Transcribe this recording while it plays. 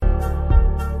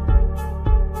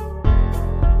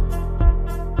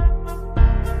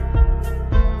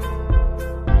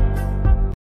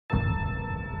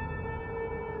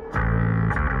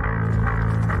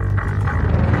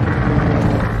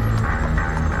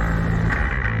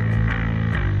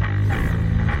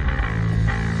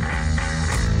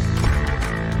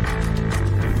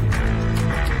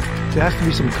There has to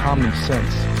be some common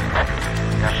sense.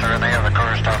 Yes, sir. They have a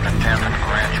car stopped at 10th and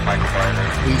Ranch, Michael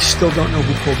Byler. We still don't know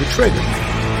who pulled the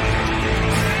trigger.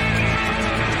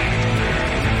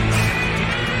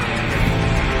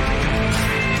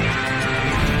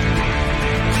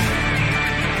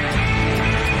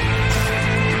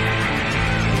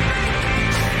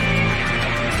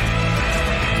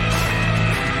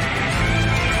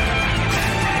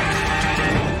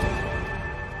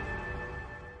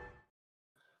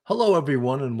 Hello,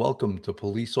 everyone, and welcome to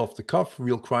Police Off the Cuff,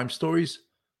 Real Crime Stories.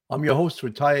 I'm your host,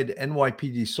 retired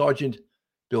NYPD Sergeant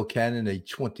Bill Cannon, a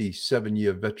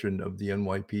 27-year veteran of the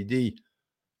NYPD.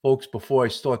 Folks, before I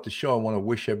start the show, I want to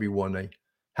wish everyone a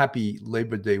happy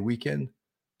Labor Day weekend,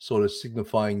 sort of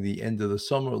signifying the end of the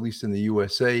summer, at least in the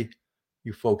USA.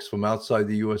 You folks from outside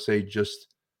the USA,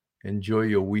 just enjoy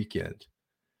your weekend.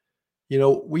 You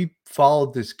know, we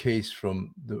followed this case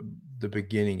from the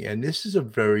beginning, and this is a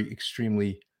very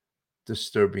extremely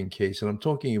disturbing case, and I'm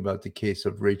talking about the case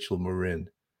of Rachel Morin.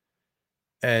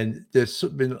 And there's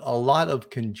been a lot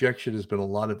of conjecture, there's been a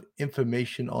lot of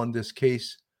information on this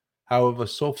case. However,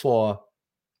 so far,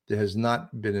 there has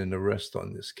not been an arrest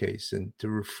on this case. And to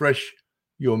refresh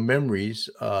your memories,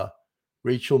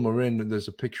 Rachel Morin, there's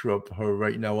a picture of her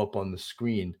right now up on the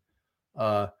screen.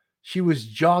 She was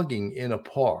jogging in a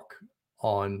park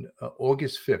on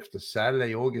August 5th, a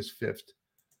Saturday, August 5th,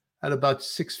 at about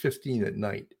 6:15 at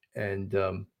night.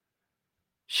 And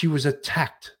she was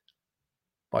attacked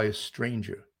by a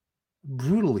stranger,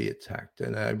 brutally attacked.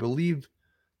 And I believe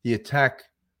the attack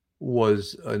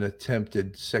was an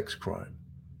attempted sex crime.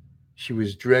 She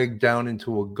was dragged down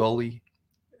into a gully,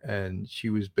 and she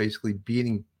was basically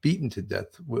beaten to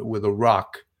death with a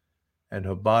rock, and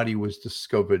her body was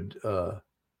discovered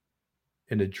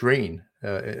in a drain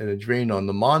on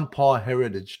the Monpaw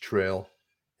Heritage Trail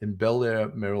in Bel Air,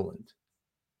 Maryland.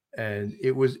 And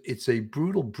it's a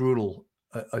brutal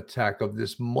attack of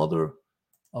this mother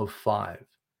of five.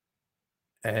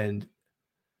 And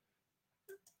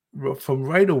from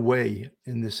right away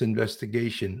in this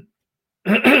investigation,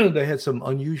 they had some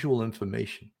unusual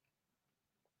information.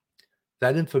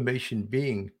 That information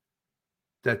being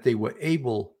that they were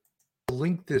able to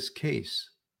link this case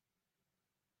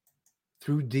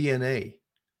through DNA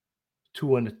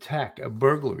to an attack, a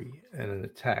burglary and an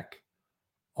attack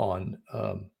on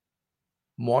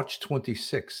March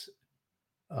 26th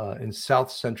in South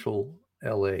Central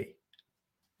LA.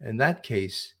 In that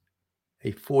case,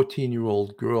 a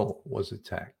 14-year-old girl was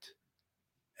attacked.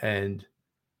 And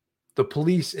the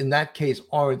police in that case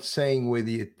aren't saying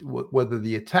whether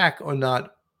the attack or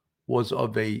not was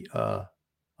of a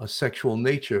sexual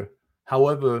nature.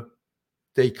 However,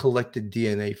 they collected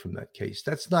DNA from that case.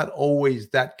 That's not always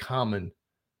that common,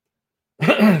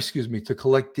 excuse me, to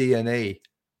collect DNA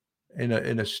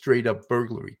in a straight up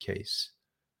burglary case.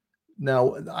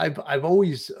 Now, I've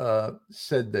always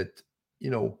said that, you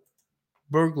know,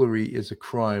 burglary is a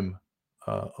crime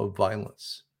of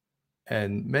violence,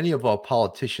 and many of our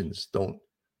politicians don't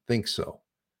think so,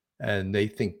 and they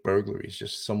think burglary is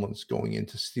just someone's going in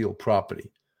to steal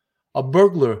property. A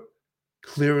burglar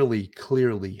clearly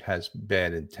has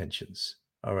bad intentions.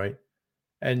 All right,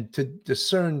 and to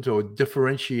discern or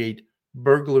differentiate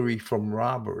burglary from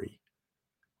robbery.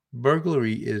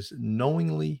 Burglary is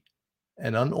knowingly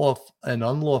and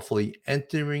unlawfully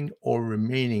entering or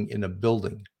remaining in a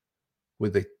building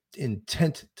with the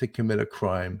intent to commit a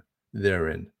crime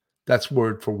therein. That's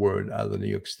word for word out of the New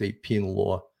York State penal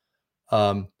law.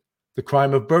 The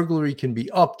crime of burglary can be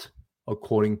upped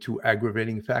according to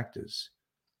aggravating factors.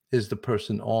 Is the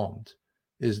person armed?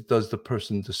 Does the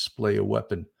person display a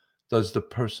weapon? Does the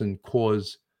person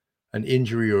cause an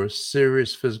injury or a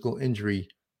serious physical injury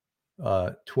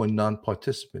to a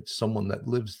non-participant, someone that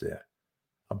lives there?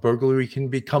 A burglary can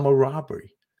become a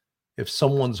robbery. If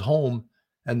someone's home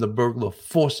and the burglar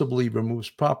forcibly removes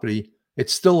property,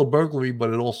 it's still a burglary, but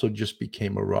it also just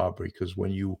became a robbery, because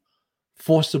when you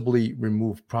forcibly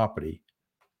remove property,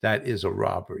 that is a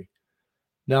robbery.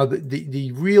 Now,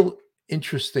 the real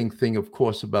interesting thing, of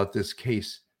course, about this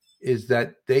case is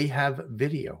that they have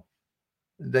video.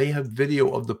 They have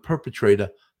video of the perpetrator,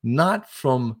 not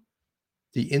from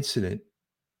the incident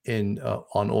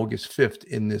on August 5th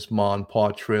in this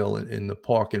Monpaw Trail in the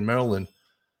park in Maryland,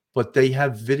 but they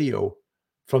have video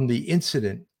from the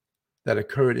incident that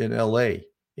occurred in LA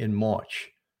in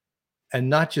March. And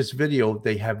not just video,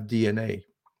 they have DNA.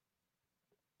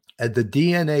 And the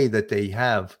DNA that they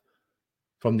have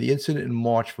from the incident in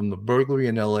March, from the burglary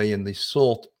in LA and the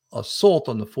assault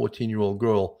on the 14-year-old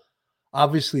girl,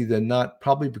 obviously they're not,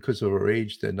 probably because of her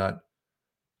age, they're not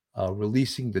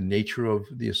releasing the nature of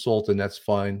the assault, and that's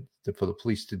fine for the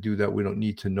police to do that. We don't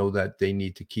need to know that. They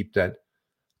need to keep that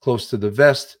close to the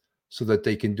vest so that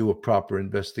they can do a proper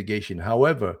investigation.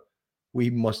 However, we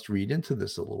must read into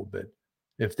this a little bit.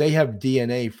 If they have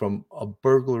DNA from a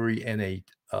burglary and a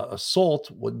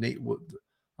assault,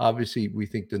 obviously we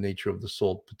think the nature of the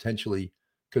assault potentially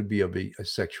could be of a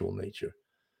sexual nature.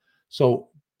 So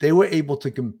they were able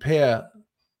to compare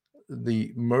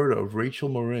the murder of Rachel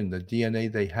Morin, the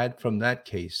DNA they had from that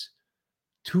case,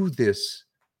 to this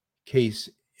case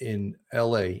in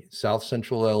LA, South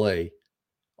Central LA,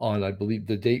 on, I believe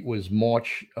the date was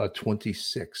March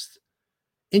 26th.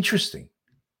 Interesting,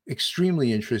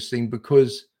 extremely interesting,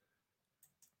 because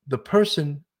the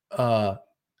person, and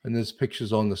there's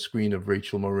pictures on the screen of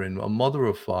Rachel Morin, a mother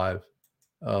of 5.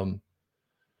 The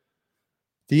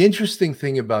interesting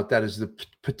thing about that is that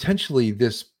potentially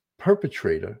this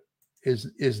perpetrator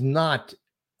is not,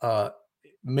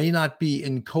 may not be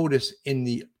in CODIS in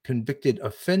the convicted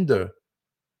offender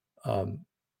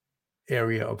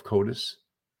area of CODIS.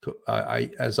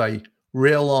 As I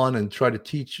rail on and try to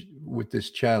teach with this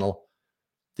channel,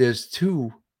 there's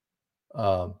 2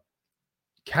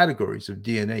 categories of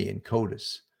DNA in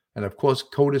CODIS. And of course,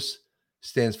 CODIS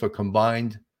stands for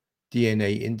Combined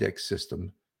DNA Index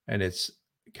System, and it's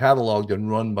cataloged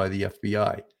and run by the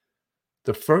FBI.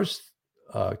 The first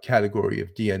category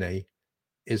of DNA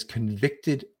is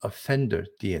convicted offender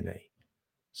DNA.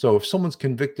 So if someone's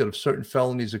convicted of certain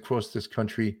felonies across this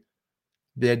country,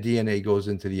 their DNA goes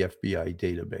into the FBI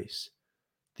database.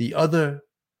 The other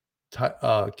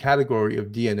category of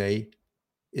DNA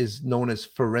is known as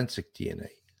forensic DNA.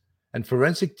 And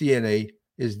forensic DNA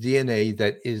is DNA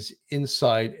that is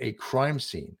inside a crime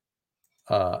scene,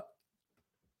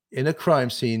 in a crime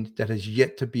scene that has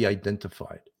yet to be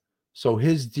identified. So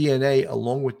his DNA,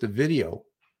 along with the video,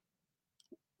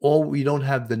 we don't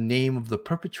have the name of the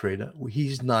perpetrator.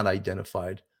 He's not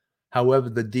identified. However,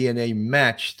 the DNA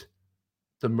matched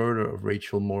the murder of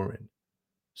Rachel Morin.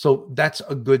 So that's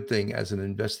a good thing as an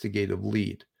investigative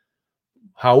lead.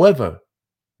 However,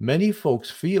 many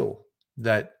folks feel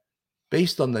that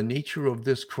based on the nature of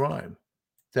this crime,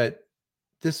 that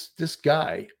this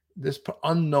guy, this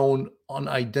unknown,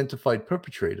 unidentified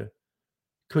perpetrator,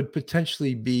 could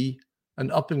potentially be an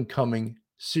up-and-coming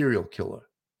serial killer.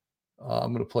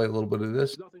 I'm going to play a little bit of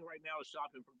this. Nothing right now to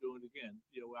stop him from doing it again.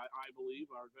 I believe,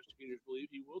 our investigators believe,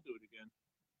 he will do it again.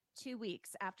 2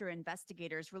 weeks after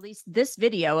investigators released this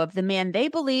video of the man they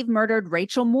believe murdered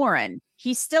Rachel Morin,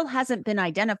 he still hasn't been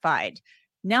identified.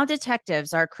 Now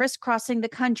detectives are crisscrossing the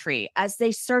country as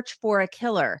they search for a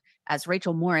killer, as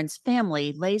Rachel Morin's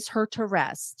family lays her to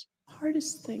rest. The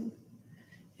hardest thing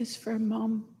is for a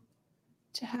mom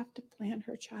to have to plan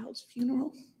her child's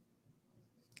funeral,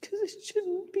 because it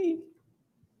shouldn't be.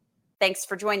 Thanks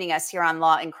for joining us here on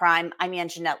Law and Crime. I'm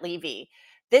Anjanette Levy.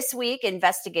 This week,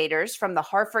 investigators from the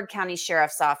Harford County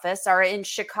Sheriff's Office are in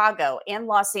Chicago and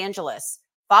Los Angeles,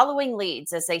 following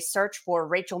leads as they search for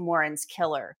Rachel Morin's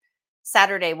killer.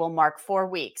 Saturday will mark 4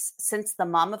 weeks since the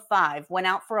mom of 5 went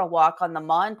out for a walk on the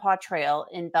Ma and Pa Trail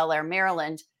in Bel Air,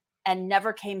 Maryland, and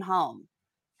never came home.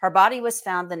 Her body was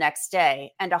found the next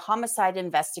day, and a homicide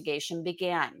investigation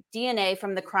began. DNA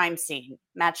from the crime scene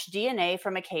matched DNA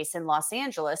from a case in Los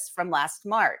Angeles from last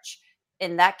March.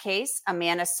 In that case, a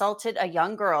man assaulted a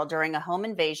young girl during a home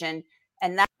invasion,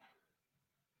 and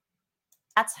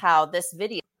that's how this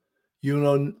video.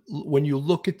 When you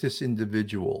look at this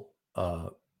individual,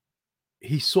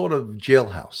 he's sort of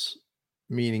jailhouse,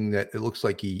 meaning that it looks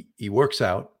like he works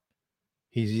out.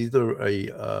 He's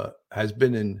either has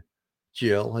been in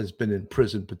jail, has been in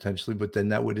prison potentially, but then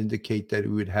that would indicate that he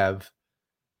would have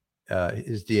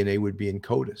his DNA would be in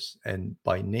CODIS and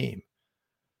by name.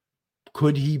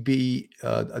 Could he be?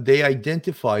 They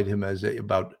identified him as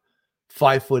about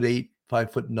 5'8",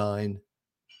 5'9",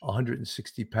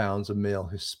 160 pounds, a male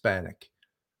Hispanic.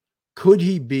 Could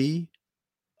he be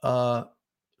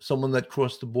someone that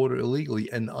crossed the border illegally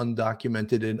and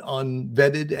undocumented and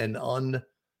unvetted and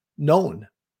unknown?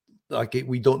 Like,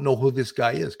 we don't know who this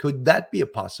guy is. Could that be a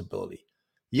possibility?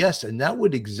 Yes, and that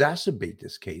would exacerbate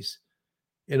this case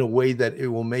in a way that it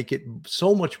will make it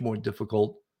so much more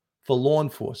difficult for law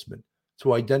enforcement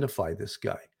to identify this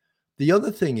guy. The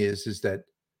other thing is that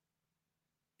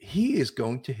he is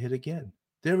going to hit again.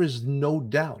 There is no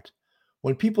doubt.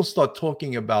 When people start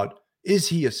talking about, is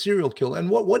he a serial killer? And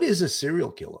what is a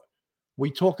serial killer?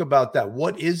 We talk about that.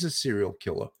 What is a serial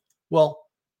killer? Well,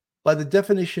 by the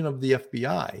definition of the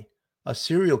FBI, a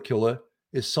serial killer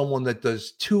is someone that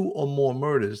does 2 or more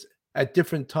murders at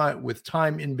different time with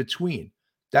time in between.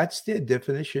 That's their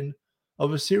definition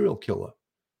of a serial killer.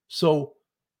 So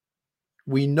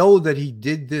We know that he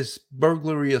did this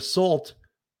burglary assault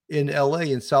in LA,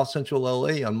 in South Central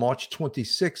LA, on March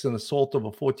 26th, an assault of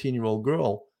a 14-year-old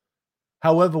girl.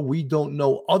 However, we don't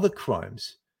know other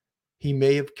crimes he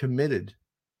may have committed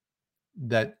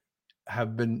that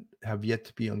have yet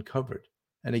to be uncovered.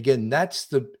 And again,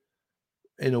 that's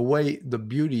in a way, the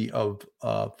beauty of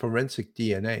forensic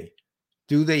DNA.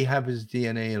 Do they have his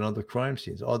DNA in other crime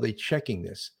scenes? Are they checking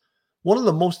this? One of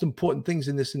the most important things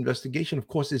in this investigation, of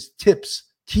course, is tips.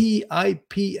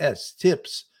 TIPS,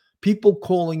 tips. People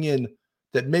calling in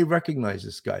that may recognize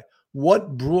this guy.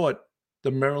 What brought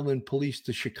the Maryland police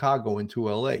to Chicago into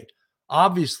LA?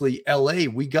 Obviously, LA,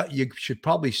 you should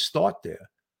probably start there.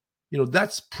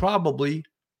 That's probably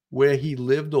where he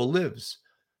lived or lives.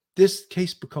 This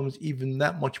case becomes even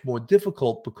that much more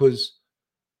difficult because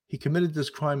he committed this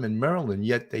crime in Maryland,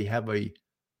 yet they have a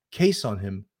case on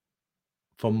him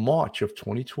from March of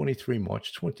 2023,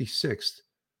 March 26th,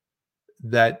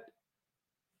 that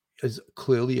is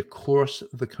clearly across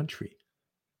the country.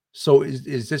 So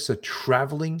is this a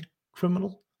traveling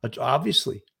criminal?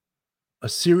 Obviously, a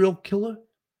serial killer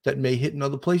that may hit in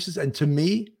other places. And to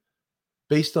me,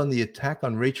 based on the attack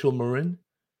on Rachel Morin,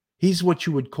 he's what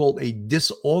you would call a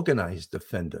disorganized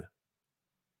offender.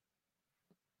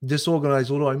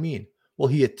 Disorganized, what do I mean? Well,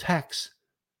 he attacks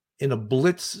in a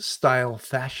blitz-style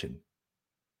fashion.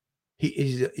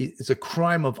 It's a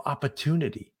crime of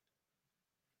opportunity.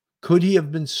 Could he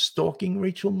have been stalking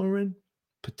Rachel Morin?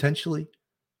 Potentially.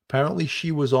 Apparently,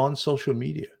 she was on social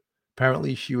media.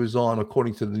 Apparently, she was on,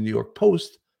 according to the New York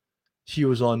Post, she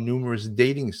was on numerous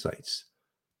dating sites.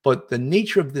 But the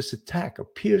nature of this attack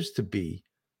appears to be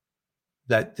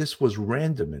that this was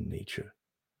random in nature,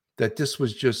 that this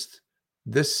was just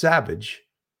this savage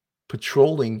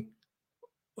patrolling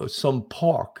some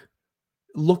park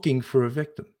looking for a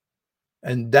victim.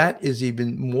 And that is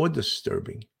even more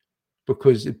disturbing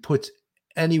because it puts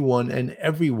anyone and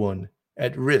everyone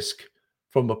at risk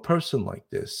from a person like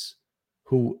this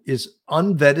who is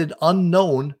unvetted,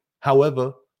 unknown.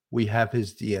 However, we have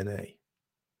his DNA.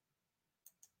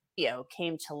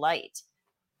 Came to light.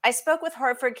 I spoke with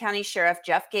Harford County Sheriff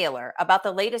Jeff Gaylor about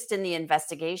the latest in the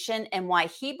investigation and why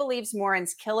he believes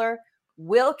Morin's killer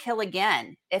will kill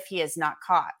again if he is not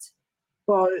caught.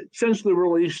 Well, since the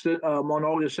release on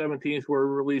August 17th, where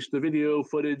we released the video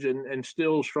footage and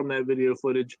stills from that video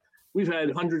footage, we've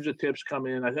had hundreds of tips come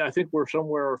in. I think we're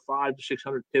somewhere 500 to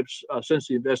 600 tips since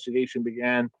the investigation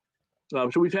began. So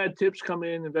we've had tips come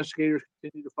in. Investigators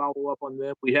continue to follow up on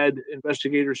them. We had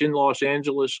investigators in Los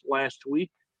Angeles last week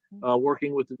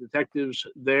working with the detectives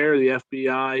there, the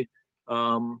FBI,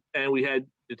 and we had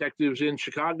detectives in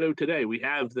Chicago today. We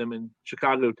have them in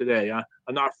Chicago today.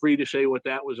 I'm not free to say what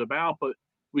that was about, but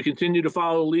we continue to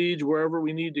follow leads wherever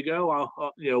we need to go.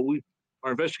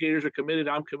 Our investigators are committed.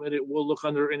 I'm committed. We'll look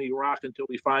under any rock until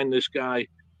we find this guy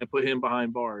and put him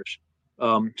behind bars.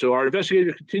 So our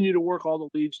investigators continue to work all the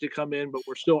leads to come in, but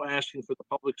we're still asking for the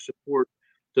public support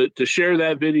to share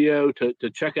that video, to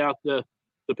check out the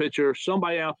picture.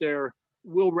 Somebody out there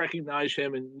will recognize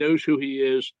him and knows who he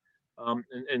is.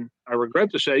 And I regret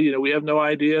to say, we have no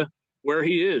idea where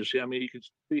he is. I mean, he could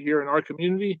be here in our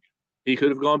community. He could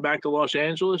have gone back to Los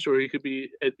Angeles, or he could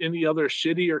be at any other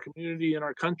city or community in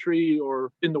our country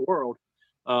or in the world.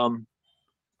 I'm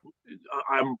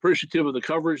appreciative of the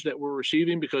coverage that we're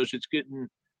receiving because it's getting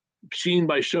seen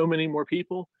by so many more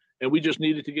people. And we just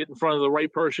needed to get in front of the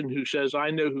right person who says,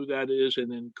 I know who that is,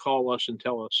 and then call us and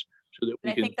tell us so that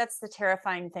we can. I think that's the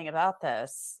terrifying thing about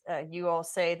this. You all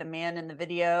say the man in the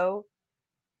video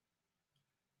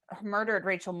murdered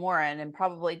Rachel Morin and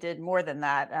probably did more than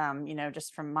that,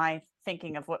 just from my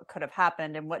thinking of what could have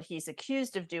happened and what he's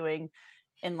accused of doing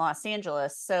in Los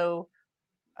Angeles. So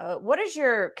what is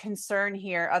your concern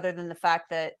here, other than the fact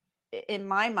that, in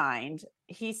my mind,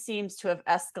 he seems to have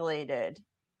escalated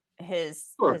his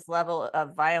level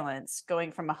of violence,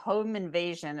 going from a home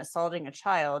invasion, assaulting a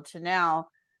child, to now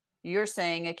you're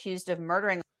saying accused of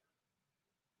murdering?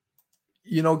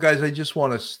 Guys, I just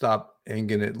want to stop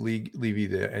Antoinette Levy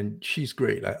there, and she's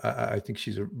great. I think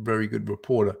she's a very good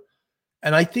reporter.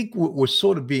 And I think we're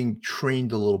sort of being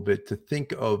trained a little bit to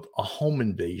think of a home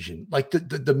invasion, like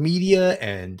the media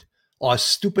and our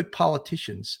stupid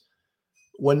politicians.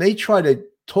 When they try to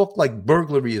talk like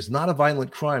burglary is not a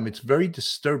violent crime, it's very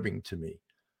disturbing to me.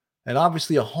 And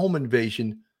obviously a home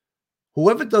invasion,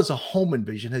 whoever does a home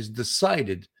invasion has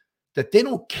decided that they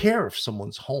don't care if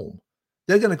someone's home.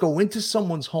 They're going to go into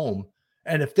someone's home,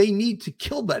 and if they need to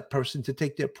kill that person to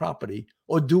take their property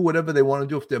or do whatever they want to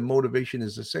do, if their motivation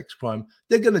is a sex crime,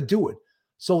 they're going to do it.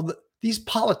 So these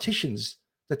politicians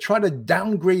that try to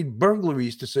downgrade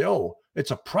burglaries to say, oh,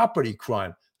 it's a property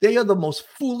crime, They are the most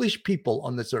foolish people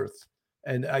on this earth.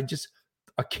 And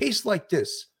a case like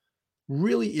this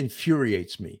really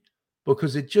infuriates me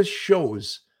because it just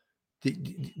shows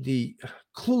the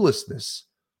cluelessness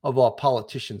of our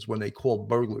politicians when they call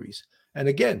burglaries. And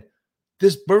again,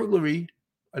 this burglary,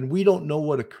 and we don't know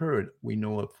what occurred. We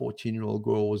know a 14-year-old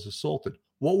girl was assaulted.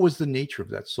 What was the nature of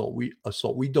that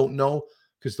assault? We don't know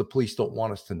because the police don't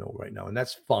want us to know right now, and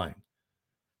that's fine.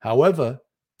 However,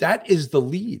 that is the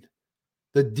lead.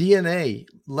 The DNA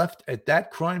left at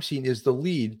that crime scene is the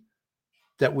lead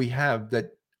that we have,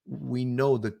 that we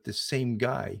know that the same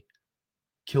guy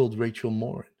killed Rachel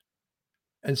Morin.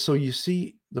 And so you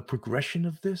see the progression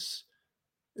of this,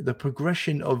 the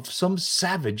progression of some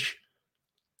savage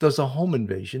does a home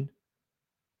invasion,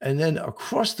 and then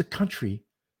across the country,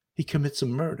 he commits a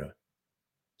murder.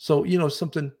 So,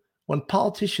 something, when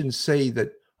politicians say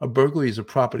that a burglary is a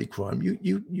property crime,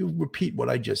 you repeat what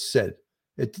I just said.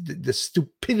 The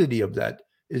stupidity of that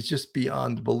is just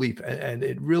beyond belief. And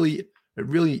it really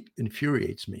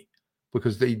infuriates me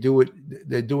because they're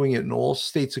doing it in all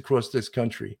states across this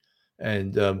country.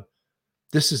 And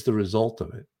this is the result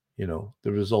of it.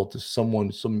 The result is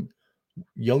some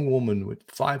young woman with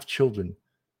 5 children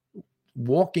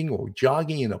walking or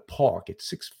jogging in a park at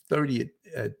 6:30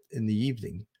 in the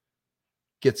evening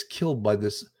gets killed by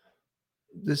this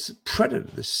predator,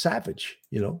 this savage.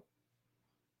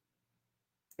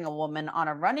 A woman on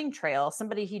a running trail,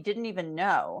 somebody he didn't even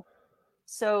know.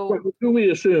 So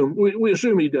we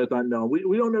assume he does not know.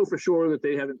 We don't know for sure that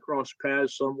they haven't crossed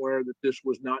paths somewhere, that this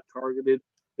was not targeted.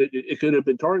 It could have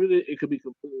been targeted. It could be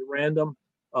completely random.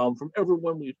 From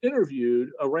everyone we've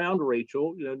interviewed around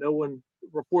Rachel, no one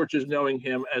reports as knowing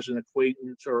him as an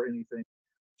acquaintance or anything.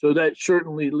 So that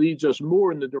certainly leads us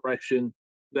more in the direction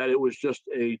that it was just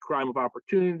a crime of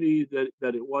opportunity,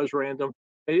 that it was random.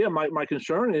 And yeah, my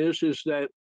concern is that,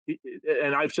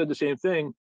 and I've said the same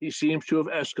thing, he seems to have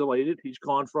escalated. He's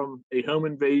gone from a home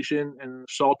invasion and an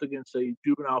assault against a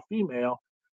juvenile female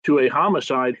to a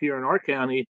homicide here in our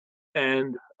county.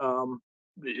 And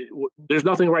there's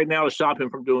nothing right now to stop him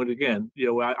from doing it again.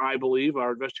 I believe,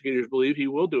 our investigators believe, he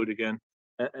will do it again.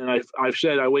 And I've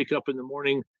said I wake up in the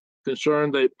morning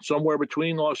concerned that somewhere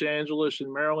between Los Angeles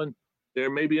and Maryland, there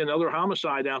may be another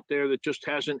homicide out there that just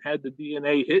hasn't had the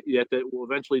DNA hit yet that will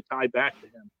eventually tie back to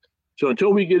him. So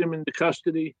until we get him into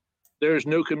custody, there is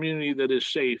no community that is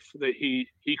safe that he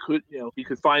could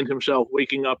find himself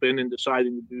waking up in and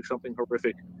deciding to do something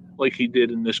horrific like he did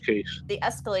in this case. The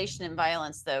escalation in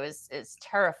violence, though, is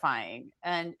terrifying.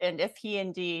 And if he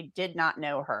indeed did not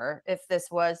know her, if this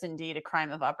was indeed a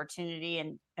crime of opportunity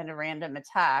and a random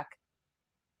attack,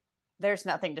 there's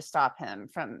nothing to stop him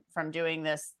from doing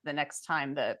this the next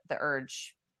time the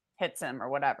urge hits him or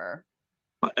whatever.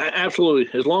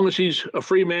 Absolutely. As long as he's a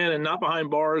free man and not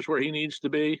behind bars where he needs to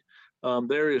be,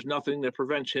 there is nothing that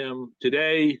prevents him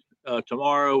today,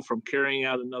 tomorrow, from carrying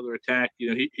out another attack.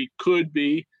 He could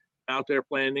be out there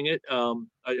planning it.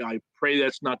 I pray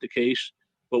that's not the case,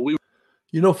 but we.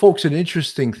 Folks, an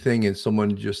interesting thing, and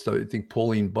someone just, I think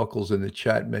Pauline Buckles in the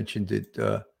chat mentioned it.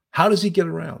 How does he get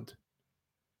around?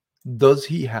 Does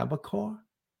he have a car?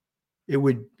 It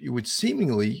would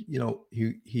seemingly,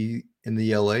 he in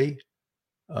the LA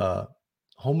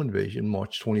home invasion,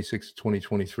 March 26,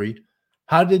 2023.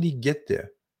 How did he get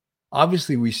there?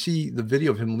 Obviously, we see the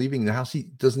video of him leaving the house. He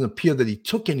doesn't appear that he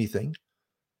took anything.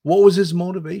 What was his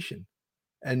motivation?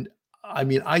 And I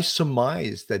mean, I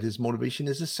surmise that his motivation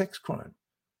is a sex crime,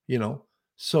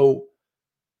 So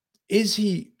is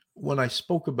he, when I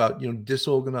spoke about,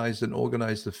 disorganized and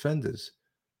organized offenders,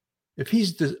 if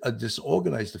he's a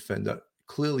disorganized offender,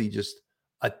 clearly just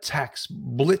attacks,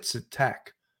 blitz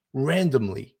attack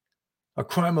randomly, a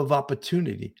crime of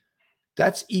opportunity,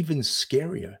 that's even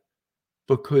scarier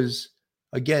because,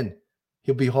 again,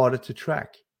 he'll be harder to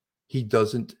track. He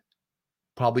doesn't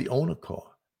probably own a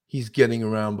car. He's getting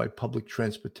around by public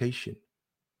transportation,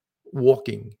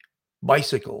 walking,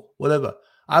 bicycle, whatever.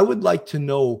 I would like to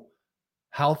know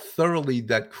how thoroughly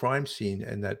that crime scene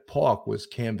and that park was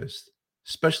canvassed,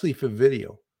 especially for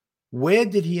video. Where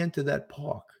did he enter that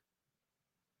park?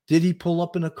 Did he pull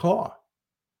up in a car?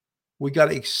 We got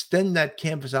to extend that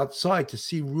canvas outside to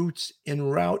see routes en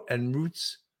route and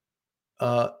routes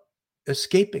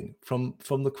escaping from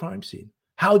the crime scene.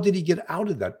 How did he get out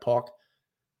of that park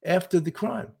after the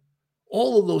crime?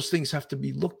 All of those things have to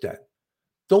be looked at.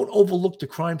 Don't overlook the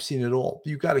crime scene at all.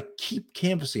 You got to keep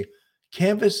canvassing.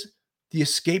 Canvass the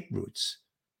escape routes.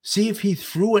 See if he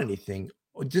threw anything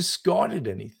or discarded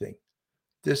anything.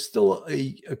 There's still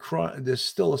a crime. There's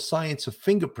still a science of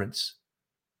fingerprints,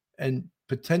 and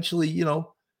potentially,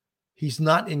 he's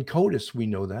not in CODIS. We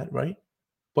know that, right?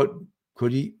 But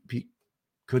Could he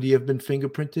have been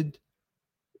fingerprinted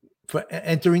for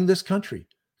entering this country?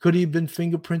 Could he have been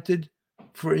fingerprinted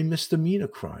for a misdemeanor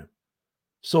crime?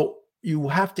 So you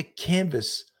have to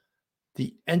canvass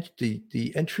the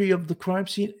entry of the crime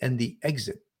scene and the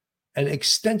exit. An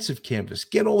extensive canvass.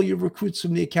 Get all your recruits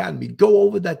from the academy. Go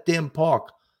over that damn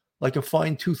park like a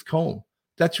fine-tooth comb.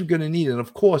 That's what you're going to need. And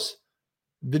of course,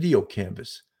 video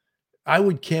canvass. I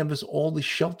would canvass all the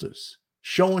shelters,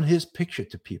 showing his picture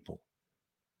to people.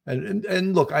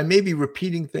 And look, I may be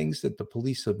repeating things that the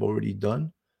police have already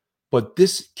done, but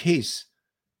this case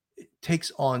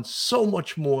takes on so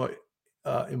much more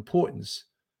importance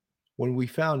when we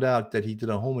found out that he did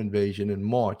a home invasion in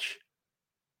March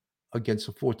against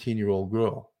a 14-year-old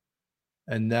girl.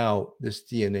 And now this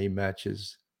DNA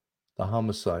matches the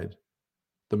homicide,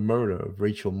 the murder of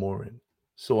Rachel Morin.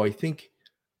 So I think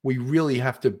we really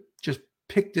have to just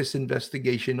pick this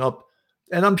investigation up.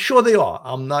 And I'm sure they are.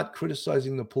 I'm not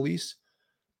criticizing the police.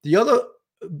 The other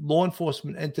law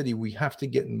enforcement entity we have to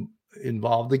get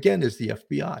involved again is the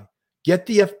FBI. Get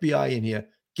the FBI in here.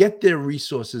 Get their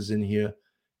resources in here.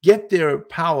 Get their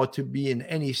power to be in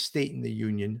any state in the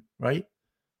union, right?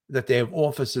 That they have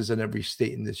offices in every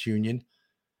state in this union.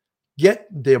 Get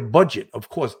their budget, of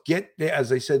course. Get their,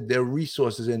 as I said, their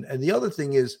resources in. And the other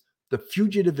thing is the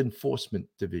Fugitive Enforcement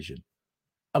Division.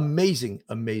 Amazing,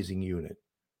 amazing unit.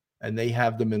 And they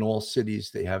have them in all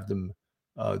cities. They have them,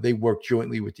 they work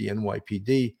jointly with the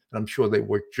NYPD, and I'm sure they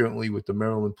work jointly with the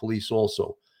Maryland police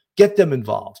also. Get them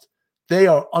involved. They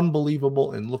are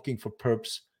unbelievable in looking for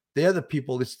perps. They're the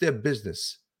people, it's their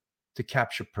business to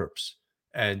capture perps.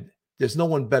 And there's no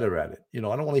one better at it. You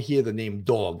know, I don't want to hear the name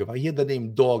dog. If I hear the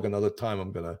name dog another time,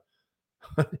 I'm going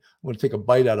to take a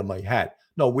bite out of my hat.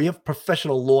 No, we have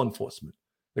professional law enforcement.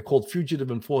 They're called fugitive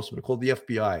enforcement. They're called the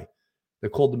FBI. They're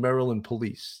called the Maryland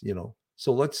police, you know.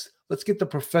 So let's get the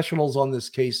professionals on this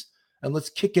case and let's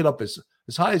kick it up as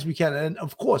high as we can. And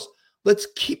of course, let's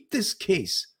keep this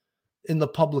case in the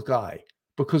public eye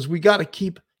because we got to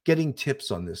keep getting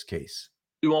tips on this case.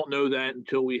 We won't know that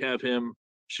until we have him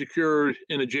secured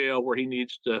in a jail where he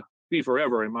needs to be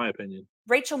forever, in my opinion.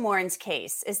 Rachel Morin's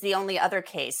case is the only other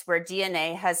case where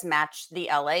DNA has matched the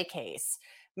LA case.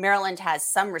 Maryland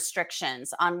has some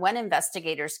restrictions on when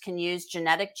investigators can use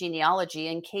genetic genealogy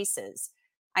in cases.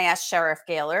 I asked Sheriff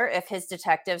Gaylor if his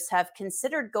detectives have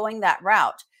considered going that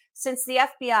route, since the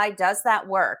FBI does that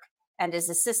work and is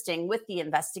assisting with the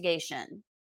investigation.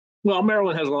 Well,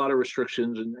 Maryland has a lot of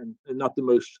restrictions and not the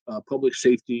most public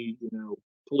safety,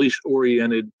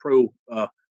 police-oriented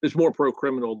it's more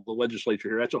pro-criminal, the legislature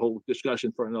here. That's a whole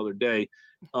discussion for another day.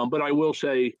 But I will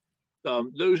say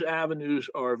those avenues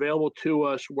are available to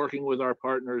us working with our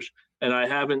partners, and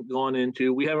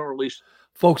we haven't released.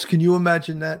 Folks, can you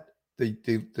imagine that? There's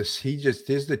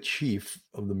the chief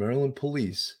of the Maryland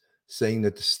police saying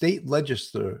that the state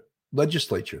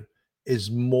legislature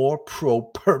is more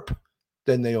pro-perp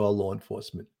than they are law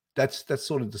enforcement. That's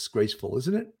sort of disgraceful,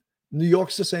 isn't it? New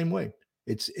York's the same way.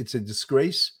 It's a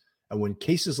disgrace. And when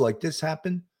cases like this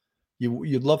happen,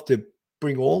 you'd love to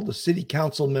bring all the city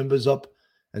council members up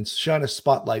and shine a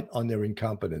spotlight on their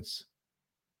incompetence.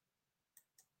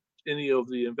 Any of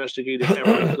the investigative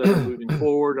efforts that are moving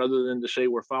forward, other than to say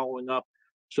we're following up.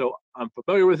 So I'm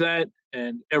familiar with that,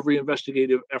 and every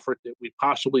investigative effort that we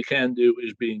possibly can do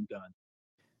is being done.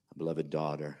 A beloved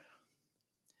daughter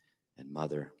and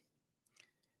mother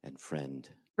and friend.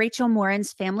 Rachel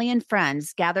Morin's family and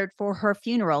friends gathered for her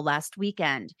funeral last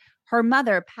weekend. Her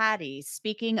mother, Patty,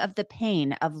 speaking of the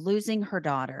pain of losing her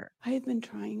daughter. I have been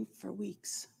trying for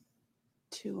weeks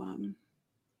to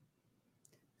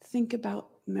think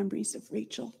about memories of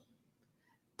Rachel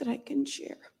that I can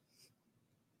share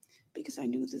because I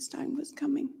knew this time was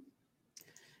coming.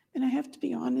 And I have to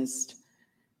be honest,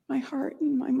 my heart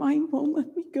and my mind won't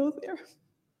let me go there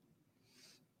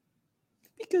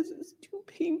because it's too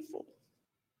painful.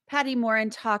 Patty Morin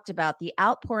talked about the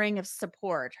outpouring of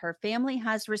support her family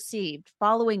has received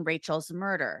following Rachel's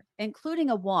murder, including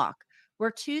a walk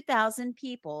where 2,000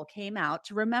 people came out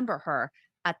to remember her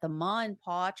at the Ma and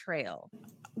Pa Trail.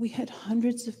 We had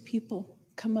hundreds of people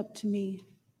come up to me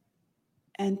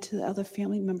and to the other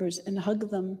family members and hug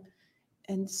them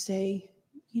and say,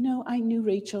 I knew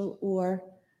Rachel, or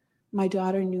my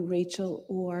daughter knew Rachel,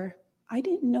 or I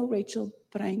didn't know Rachel,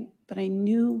 but I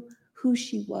knew who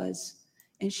she was.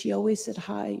 And she always said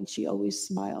hi, and she always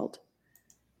smiled.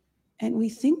 And we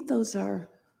think those are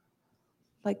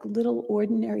like little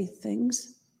ordinary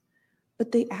things,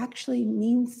 but they actually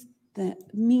mean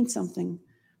something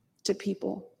to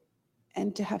people.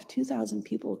 And to have 2,000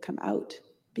 people come out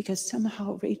because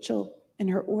somehow Rachel and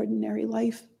her ordinary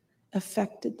life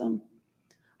affected them.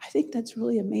 I think that's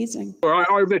really amazing.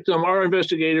 Our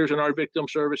investigators and our victim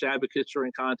service advocates are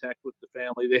in contact with the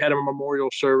family. They had a memorial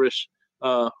service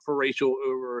for Rachel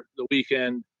over the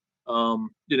weekend.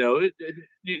 You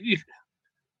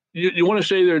want to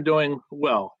say they're doing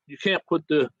well. You can't put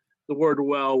the word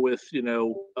well with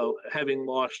having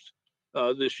lost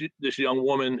this young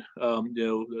woman.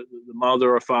 The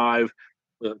mother of five,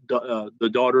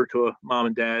 the daughter to a mom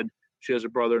and dad. She has a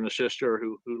brother and a sister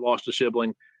who lost a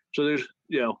sibling. So there's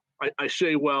I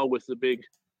say well with the big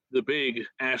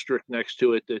asterisk next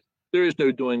to it that there is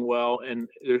no doing well, and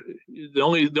the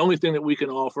only thing that we can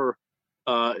offer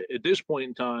at this point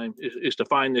in time is to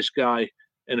find this guy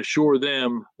and assure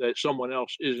them that someone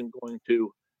else isn't going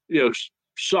to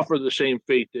suffer the same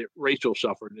fate that Rachel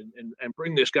suffered, and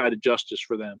bring this guy to justice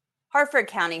for them. Harford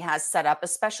County has set up a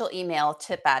special email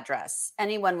tip address.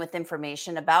 Anyone with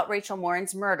information about Rachel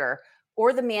Morin's murder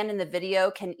or the man in the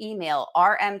video can email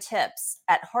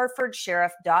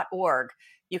rmtips@harfordsheriff.org.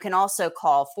 You can also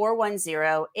call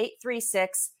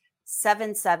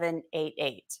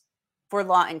 410-836-7788. For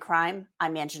Law and Crime,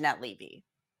 I'm Anjanette Levy.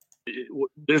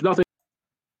 There's nothing.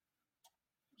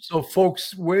 So,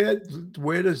 folks, where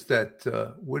does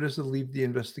it leave the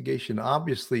investigation?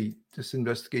 Obviously, this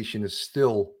investigation is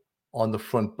still on the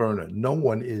front burner. No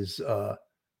one is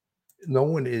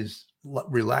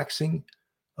relaxing.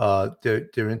 They're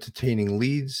entertaining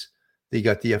leads. They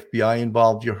got the FBI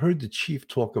involved. You heard the chief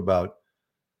talk about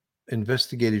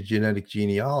investigative genetic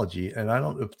genealogy, and I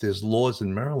don't know if there's laws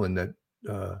in Maryland that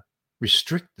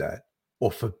restrict that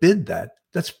or forbid that.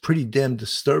 That's pretty damn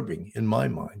disturbing in my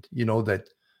mind. That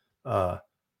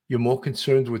you're more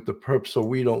concerned with the perp, so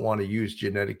we don't want to use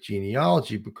genetic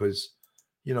genealogy because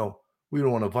we don't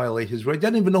want to violate his right. They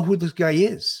don't even know who this guy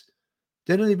is.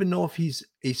 They don't even know if he's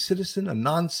a citizen, a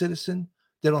non-citizen.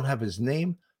 They don't have his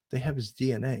name. They have his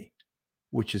DNA,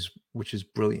 which is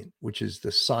brilliant, which is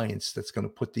the science that's going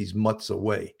to put these mutts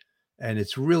away. And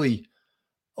it's really,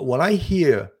 when I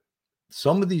hear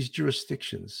some of these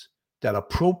jurisdictions that are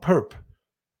pro-perp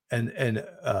and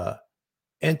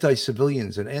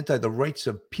anti-civilians and anti the rights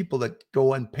of people that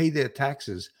go and pay their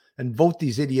taxes and vote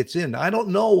these idiots in, I don't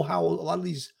know how a lot of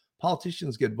these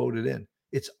politicians get voted in.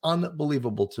 It's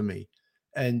unbelievable to me.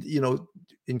 And,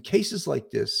 in cases like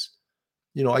this,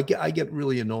 I get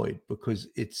really annoyed because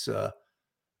it's,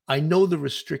 I know the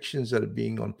restrictions that are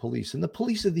being on police, and the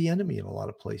police are the enemy in a lot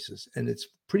of places. And it's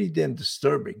pretty damn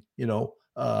disturbing,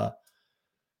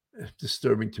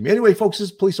 disturbing to me. Anyway, folks,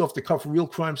 this is Police Off the Cuff, real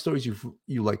crime stories.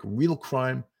 You like real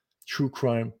crime, true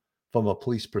crime from a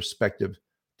police perspective,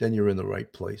 then you're in the right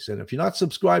place. And if you're not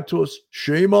subscribed to us,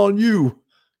 shame on you.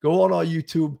 Go on our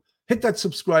YouTube, hit that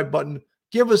subscribe button,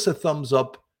 give us a thumbs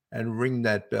up, and ring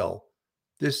that bell.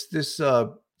 This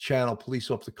channel,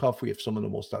 Police Off the Cuff, we have some of the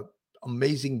most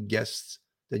amazing guests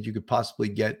that you could possibly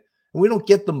get. And we don't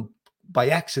get them by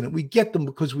accident. We get them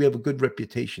because we have a good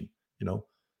reputation.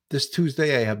 This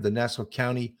Tuesday, I have the Nassau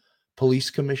County Police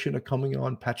Commissioner coming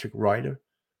on, Patrick Ryder,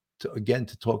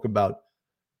 to talk about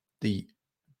the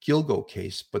Gilgo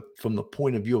case, but from the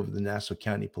point of view of the Nassau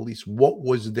County Police. What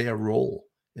was their role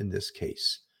in this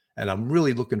case? And I'm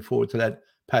really looking forward to that.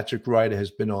 Patrick Ryder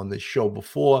has been on this show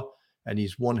before, and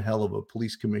he's one hell of a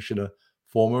police commissioner,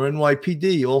 former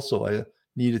NYPD. Also, I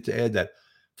needed to add that.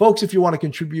 Folks, if you want to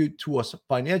contribute to us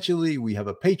financially, we have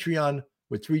a Patreon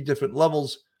with 3 different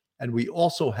levels, and we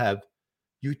also have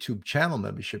YouTube channel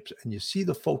memberships. And you see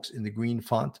the folks in the green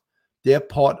font, they're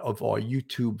part of our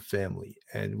YouTube family.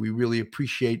 And we really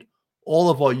appreciate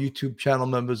all of our YouTube channel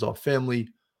members, our family,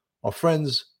 our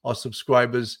friends, our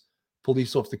subscribers,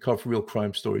 Police Off the Cuff, real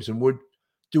crime stories. And we're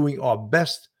doing our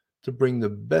best to bring the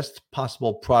best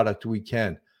possible product we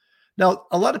can. Now,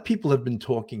 a lot of people have been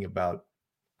talking about,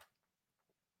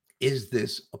 is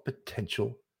this a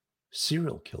potential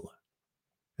serial killer?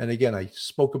 And again, I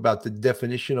spoke about the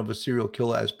definition of a serial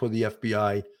killer as per the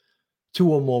FBI,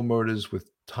 2 or more murders with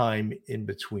time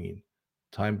between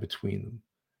them.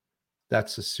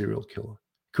 That's a serial killer.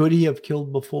 Could he have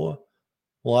killed before?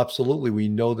 Well, absolutely. We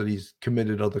know that he's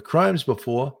committed other crimes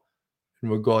before in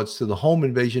regards to the home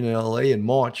invasion in LA in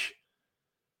March.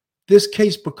 This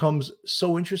case becomes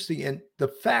so interesting. And the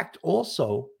fact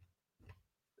also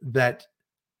that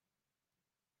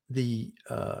the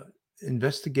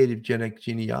investigative genetic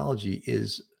genealogy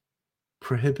is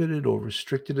prohibited or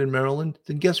restricted in Maryland,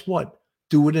 then guess what?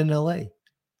 Do it in LA,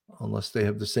 unless they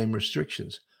have the same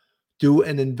restrictions. Do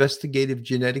an investigative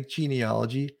genetic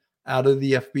genealogy out of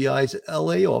the FBI's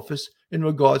LA office in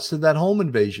regards to that home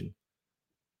invasion.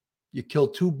 You kill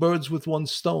 2 birds with 1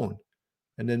 stone,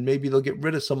 and then maybe they'll get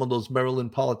rid of some of those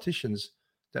Maryland politicians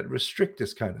that restrict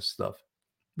this kind of stuff.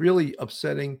 Really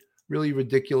upsetting, really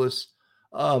ridiculous.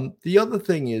 The other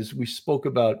thing is we spoke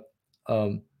about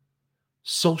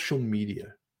social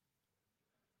media.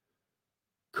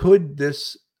 Could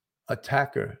this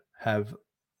attacker have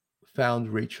found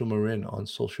Rachel Morin on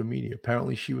social media?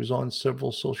 Apparently, she was on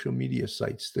several social media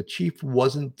sites. The chief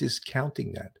wasn't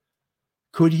discounting that.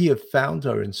 Could he have found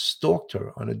her and stalked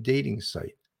her on a dating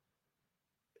site?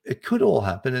 It could all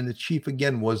happen, and the chief,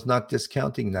 again, was not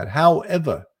discounting that.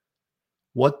 However,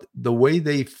 what the way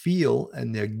they feel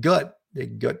and their gut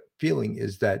feeling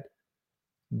is that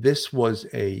this was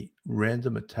a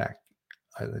random attack,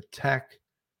 an attack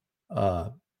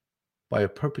by a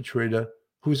perpetrator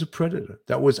who's a predator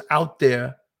that was out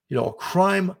there, a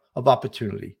crime of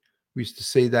opportunity. We used to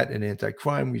say that in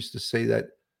anti-crime. We used to say that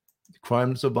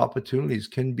crimes of opportunities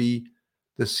can be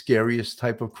the scariest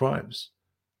type of crimes.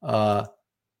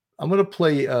 I'm going to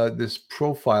play this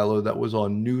profiler that was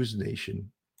on News Nation.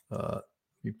 Let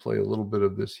me play a little bit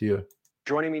of this here.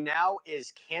 Joining me now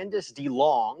is Candace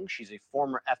DeLong. She's a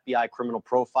former FBI criminal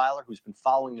profiler who's been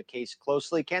following the case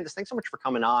closely. Candace, thanks so much for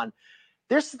coming on.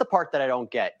 This is the part that I don't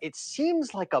get. It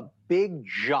seems like a big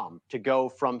jump to go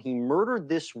from he murdered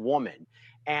this woman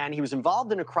and he was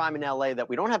involved in a crime in LA that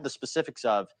we don't have the specifics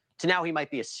of to now he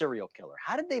might be a serial killer.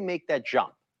 How did they make that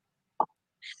jump?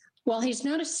 Well, he's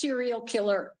not a serial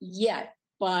killer yet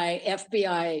by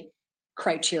FBI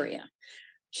criteria.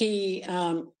 He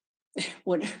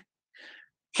would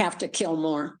have to kill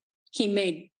more. He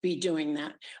may be doing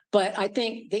that. But I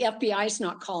think the FBI is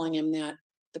not calling him that.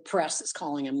 The press is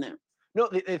calling him that. No,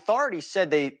 the authorities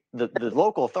said the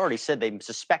local authorities said they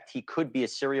suspect he could be a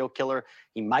serial killer.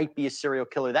 He might be a serial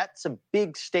killer. That's a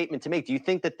big statement to make. Do you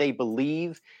think that they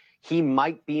believe he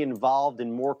might be involved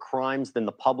in more crimes than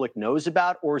the public knows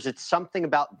about? Or is it something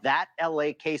about that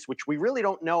LA case, which we really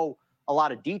don't know a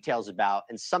lot of details about,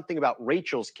 and something about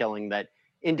Rachel's killing that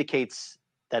indicates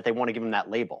that they want to give him that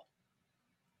label?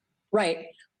 Right.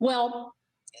 Well,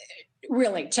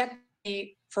 really,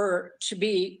 technically, to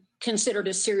be considered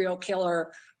a serial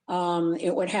killer,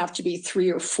 it would have to be 3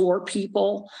 or 4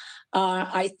 people.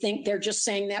 I think they're just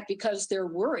saying that because they're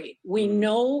worried. We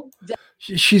know that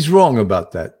she's wrong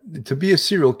about that. To be a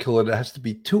serial killer, there has to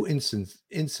be 2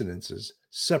 incidences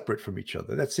separate from each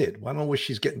other. That's it. I don't know where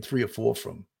she's getting 3 or 4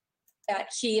 from. That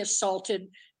he assaulted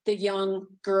the young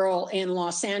girl in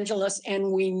Los Angeles,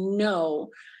 and we know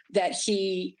that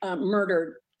he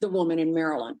murdered the woman in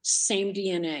Maryland. Same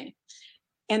DNA.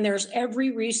 And there's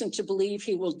every reason to believe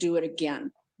he will do it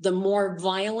again. The more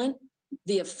violent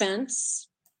the offense,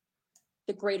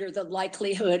 the greater the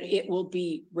likelihood it will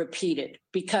be repeated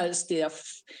because the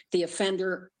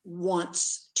offender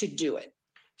wants to do it.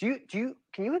 Can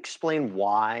you explain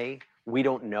why we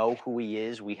don't know who he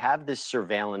is? We have this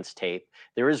surveillance tape.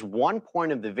 There is one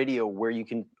point of the video where you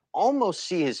can almost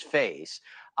see his face.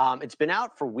 It's been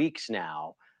out for weeks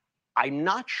now. I'm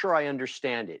not sure I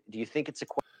understand it. Do you think it's a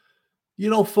question?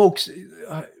 Folks,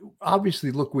 obviously,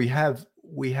 look, we have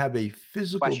a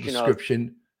physical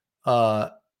description.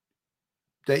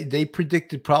 They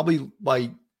predicted probably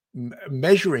by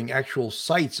measuring actual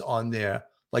sites on there,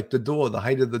 like the door, the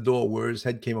height of the door, where his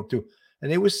head came up to.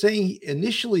 And they were saying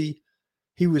initially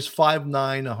he was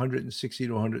 5'9", 160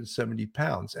 to 170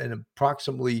 pounds, and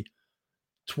approximately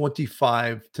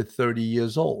 25 to 30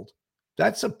 years old.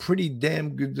 That's a pretty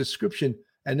damn good description.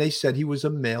 And they said he was a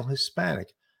male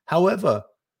Hispanic. However,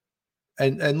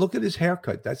 and look at his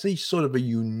haircut. That's a sort of a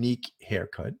unique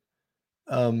haircut.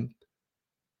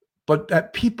 But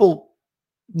that people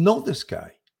know this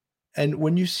guy. And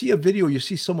when you see a video, you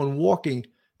see someone walking,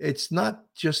 it's not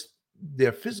just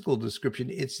their physical description,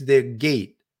 it's their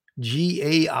gait.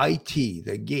 G-A-I-T,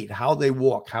 their gait, how they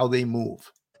walk, how they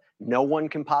move. No one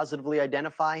can positively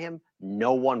identify him.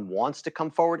 No one wants to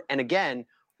come forward. And again,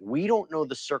 we don't know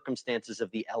the circumstances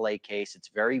of the LA case. It's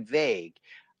very vague.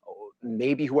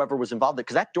 Maybe whoever was involved,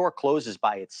 because that door closes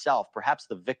by itself. Perhaps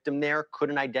the victim there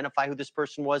couldn't identify who this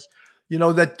person was.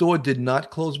 That door did not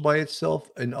close by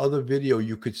itself. In other video,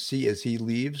 you could see as he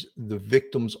leaves, the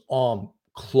victim's arm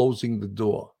closing the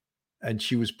door. And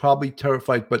she was probably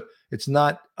terrified, but it's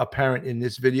not apparent in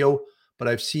this video. But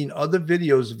I've seen other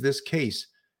videos of this case,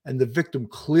 and the victim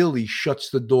clearly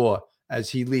shuts the door as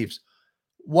he leaves.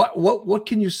 What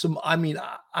can you I mean,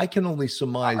 I can only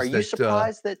surmise Are you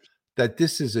surprised that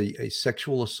this is a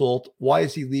sexual assault? Why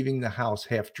is he leaving the house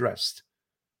half dressed?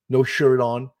 No shirt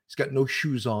on. He's got no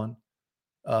shoes on,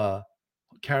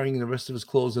 carrying the rest of his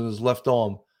clothes in his left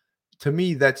arm. To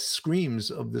me, that screams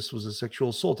of this was a sexual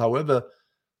assault. However,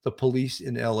 the police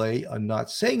in LA are not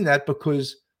saying that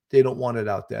because they don't want it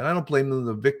out there. And I don't blame them.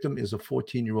 The victim is a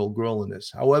 14-year-old girl in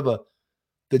this. However,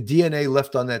 the DNA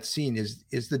left on that scene is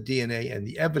the DNA and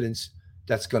the evidence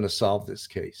that's going to solve this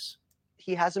case.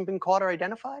 He hasn't been caught or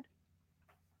identified?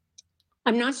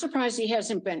 I'm not surprised he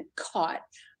hasn't been caught.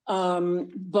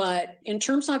 But in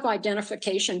terms of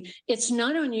identification, it's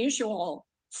not unusual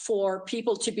for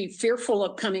people to be fearful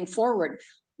of coming forward.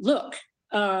 Look,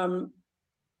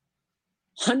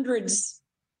 hundreds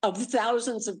of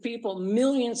thousands of people,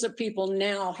 millions of people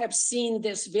now have seen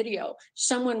this video.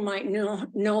 Someone might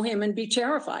know him and be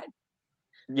terrified.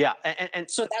 Yeah,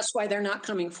 and so that's why they're not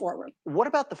coming forward. What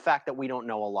about the fact that we don't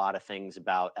know a lot of things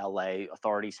about LA?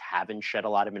 Authorities haven't shed a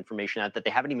lot of information out, that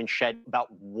they haven't even shed about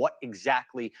what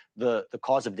exactly the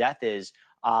cause of death is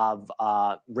of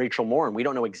Rachel Morin. We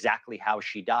don't know exactly how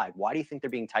she died. Why do you think they're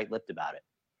being tight-lipped about it?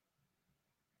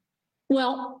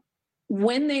 Well,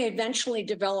 when they eventually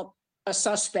develop a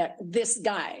suspect, this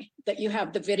guy that you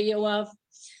have the video of,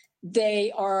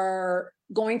 they are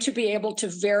going to be able to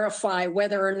verify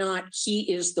whether or not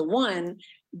he is the one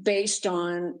based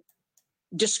on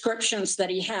descriptions that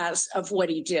he has of what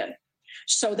he did.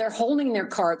 So they're holding their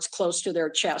cards close to their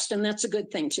chest, and that's a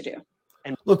good thing to do.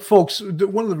 And look, folks,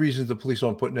 one of the reasons the police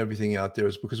aren't putting everything out there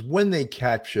is because when they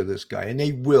capture this guy, and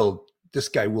this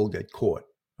guy will get caught,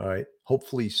 all right,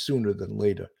 hopefully sooner than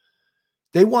later.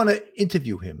 They want to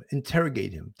interview him,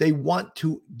 interrogate him. They want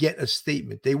to get a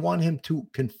statement. They want him to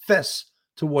confess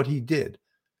to what he did.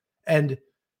 And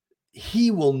he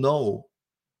will know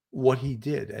what he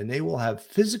did, and they will have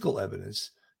physical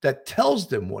evidence that tells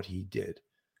them what he did.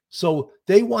 So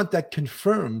they want that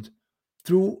confirmed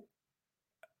through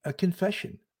a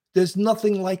confession. There's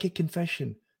nothing like a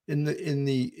confession in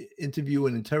the interview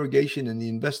and interrogation in the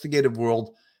investigative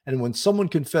world. And when someone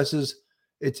confesses,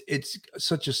 it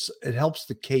helps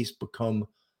the case become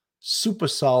super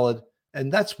solid.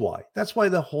 And that's why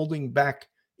they're holding back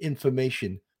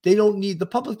information. The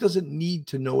public doesn't need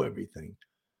to know everything.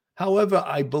 However,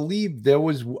 I believe there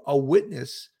was a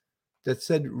witness that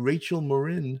said Rachel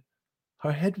Morin,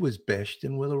 her head was bashed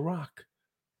in with a rock,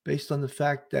 based on the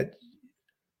fact that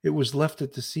it was left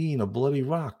at the scene, a bloody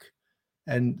rock,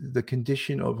 and the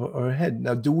condition of her head.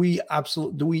 Now, do we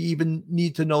even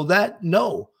need to know that?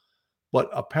 No. But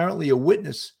apparently a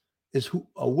witness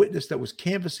that was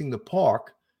canvassing the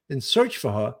park in search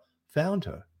for her found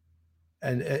her.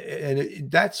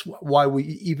 And that's why we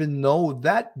even know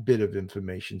that bit of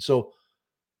information. So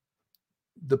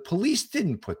the police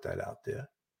didn't put that out there.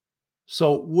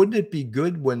 So wouldn't it be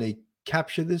good when they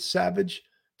capture this savage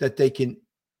that they can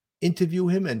interview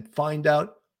him and find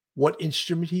out what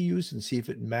instrument he used and see if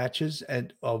it matches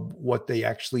and of what they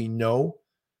actually know?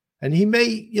 And he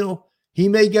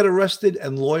may get arrested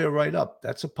and lawyer right up.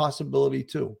 That's a possibility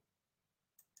too.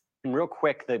 And real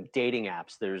quick, the dating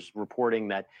apps, there's reporting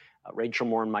that Rachel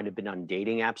Morin might have been on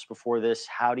dating apps before this.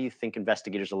 How do you think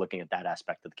investigators are looking at that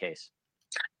aspect of the case?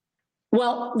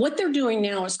 Well, what they're doing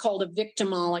now is called a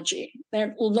victimology.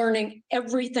 They're learning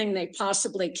everything they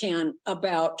possibly can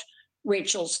about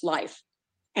Rachel's life.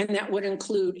 And that would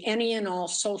include any and all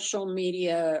social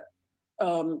media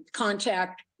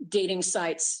contact, dating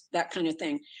sites, that kind of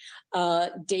thing.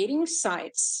 Dating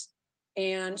sites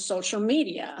and social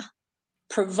media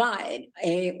provide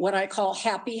what I call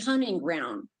happy hunting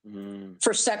ground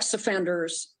for sex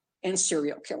offenders and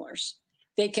serial killers.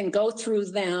 They can go through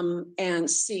them and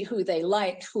see who they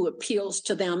like, who appeals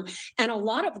to them. And a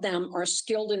lot of them are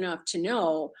skilled enough to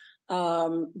know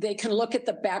they can look at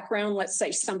the background. Let's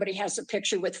say somebody has a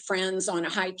picture with friends on a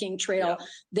hiking trail. Yeah.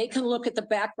 They can look at the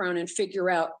background and figure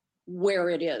out where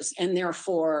it is, and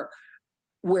therefore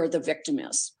where the victim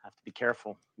is. Have to be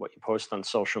careful what you post on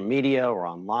social media or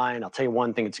online. I'll tell you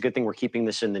one thing, it's a good thing we're keeping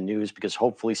this in the news, because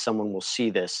hopefully someone will see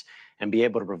this and be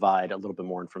able to provide a little bit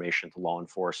more information to law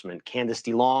enforcement. Candace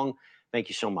DeLong, thank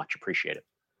you so much. Appreciate it.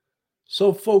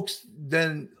 So folks,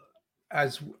 then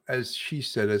as she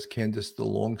said, as Candace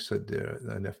DeLong said there,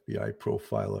 an FBI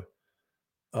profiler,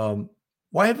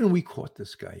 why haven't we caught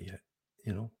this guy yet?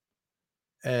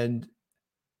 And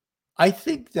I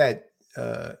think that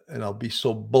and I'll be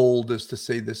so bold as to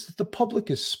say this, that the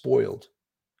public is spoiled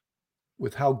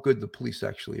with how good the police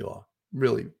actually are.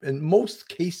 Really, in most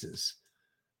cases,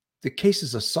 the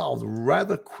cases are solved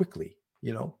rather quickly,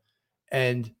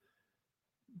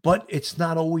 but it's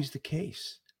not always the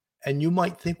case. And you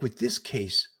might think with this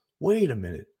case, wait a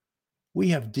minute, we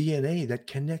have DNA that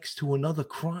connects to another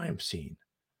crime scene.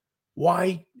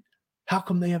 Why? How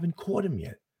come they haven't caught him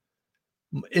yet?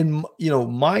 In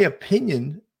my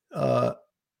opinion, and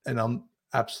I'm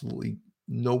absolutely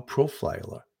no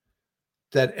profiler,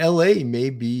 that LA may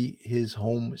be his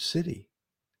home city.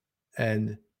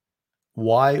 And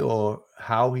why or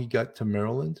how he got to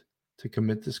Maryland to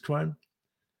commit this crime,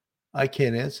 I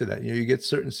can't answer that. You get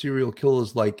certain serial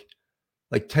killers like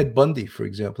Ted Bundy, for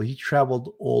example. He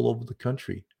traveled all over the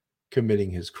country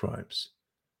committing his crimes.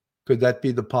 Could that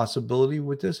be the possibility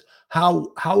with this?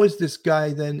 How is this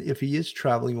guy then, if he is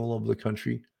traveling all over the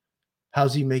country,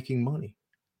 how's he making money?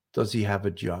 Does he have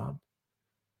a job?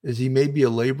 Is he maybe a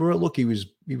laborer? Look, he was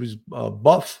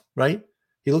buff, right?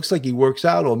 He looks like he works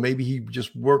out, or maybe he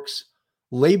just works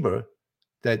labor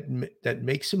that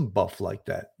makes him buff like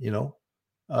that.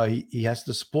 He has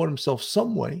to support himself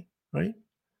some way, right?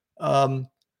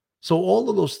 So all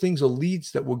of those things are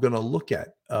leads that we're going to look at.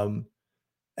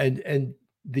 And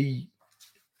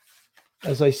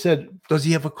as I said, does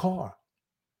he have a car?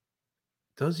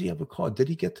 Does he have a car? Did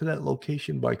he get to that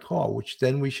location by car? Which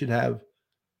then we should have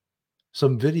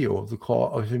some video of the car,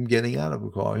 of him getting out of the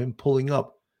car, him pulling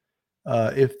up.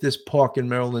 If this park in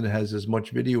Maryland has as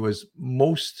much video as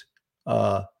most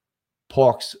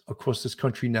parks across this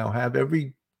country now have,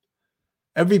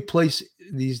 every place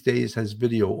these days has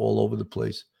video all over the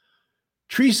place.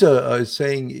 Teresa is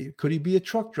saying, could he be a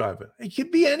truck driver? It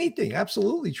could be anything.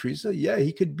 Absolutely, Teresa. Yeah,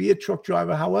 he could be a truck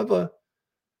driver. However,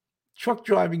 truck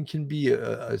driving can be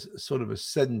a sort of a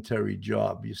sedentary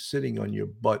job. You're sitting on your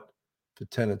butt for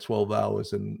 10 or 12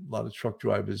 hours. And a lot of truck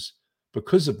drivers,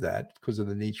 because of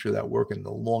the nature of that work and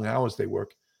the long hours they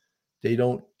work, they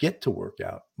don't get to work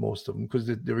out, most of them, because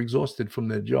they're exhausted from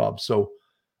their job. So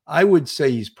I would say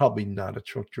he's probably not a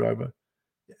truck driver.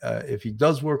 If he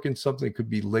does work in something, it could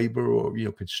be labor or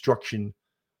construction,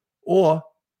 or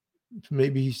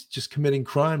maybe he's just committing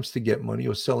crimes to get money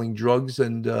or selling drugs,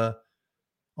 and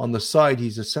on the side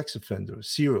he's a sex offender, a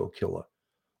serial killer.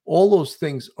 All those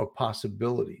things are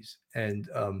possibilities. And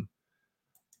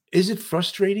is it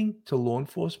frustrating to law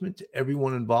enforcement, to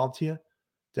everyone involved here,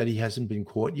 that he hasn't been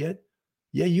caught yet?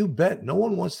 Yeah, you bet. No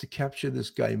one wants to capture this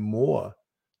guy more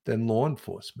than law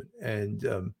enforcement.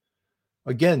 And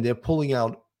again, they're pulling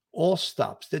out all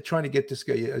stops. They're trying to get this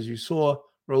guy. As you saw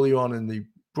earlier on in the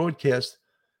broadcast,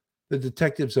 the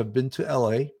detectives have been to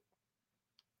LA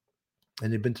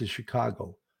and they've been to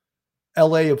Chicago.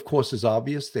 LA, of course, is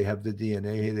obvious. They have the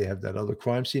DNA. They have that other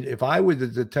crime scene. If I were the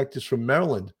detectives from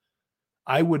Maryland,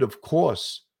 I would, of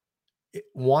course,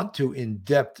 want to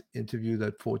in-depth interview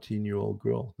that 14-year-old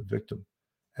girl, the victim.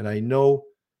 And I know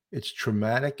it's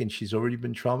traumatic and she's already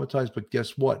been traumatized, but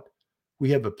guess what?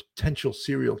 We have a potential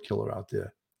serial killer out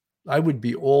there. I would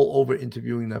be all over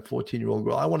interviewing that 14-year-old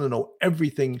girl. I want to know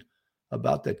everything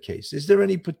about that case. Is there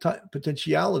any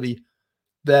potentiality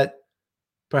that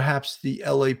perhaps the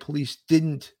LA police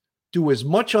didn't do as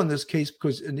much on this case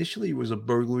because initially it was a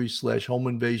burglary / home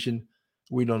invasion?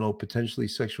 We don't know, potentially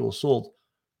sexual assault.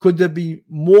 Could there be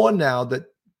more now that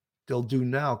they'll do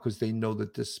now because they know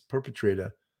that this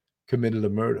perpetrator committed a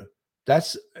murder?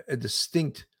 That's a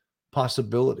distinct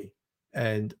possibility.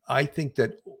 And I think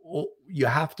that you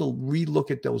have to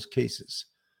relook at those cases.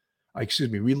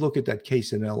 Relook at that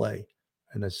case in LA.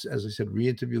 And as I said,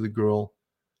 re-interview the girl.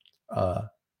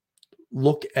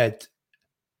 Look at,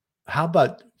 how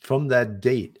about from that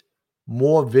date,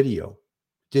 more video.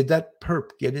 Did that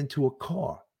perp get into a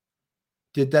car?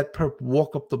 Did that perp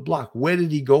walk up the block? Where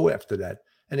did he go after that?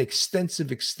 An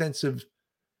extensive,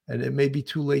 and it may be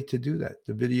too late to do that.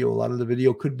 A lot of the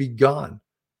video could be gone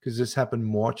because this happened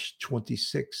March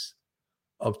 26th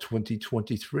of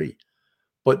 2023.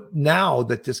 But now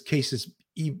that this case is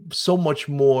so much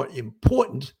more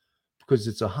important because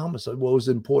it's a homicide. Well, it was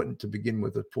important to begin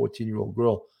with, a 14-year-old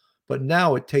girl. But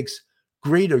now it takes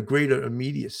greater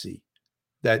immediacy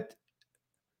that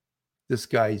this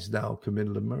guy's now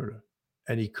committed a murder.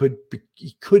 And he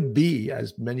could be,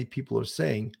 as many people are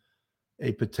saying,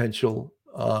 a potential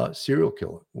serial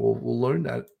killer. We'll learn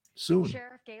that soon.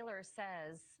 Sheriff Gaylor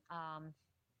says,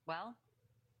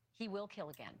 he will kill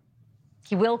again.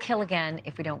 He will kill again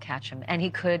if we don't catch him, and he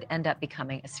could end up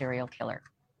becoming a serial killer.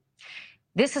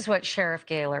 This is what Sheriff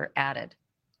Gaylor added.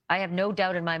 I have no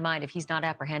doubt in my mind, if he's not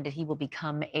apprehended, he will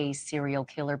become a serial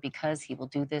killer because he will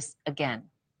do this again.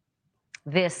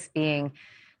 This being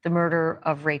the murder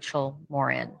of Rachel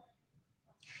Morin.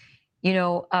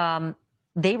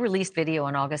 They released video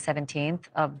on August 17th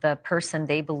of the person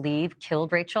they believe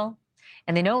killed Rachel.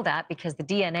 And they know that because the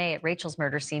DNA at Rachel's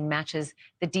murder scene matches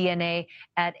the DNA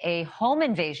at a home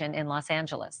invasion in Los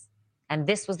Angeles. And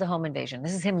this was the home invasion.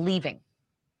 This is him leaving.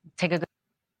 Take a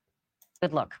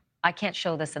good look. I can't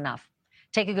show this enough.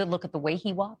 Take a good look at the way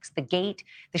he walks, the gait,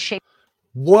 the shape.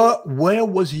 Where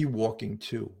was he walking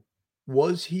to?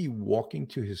 Was he walking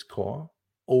to his car,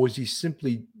 or was he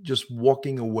simply just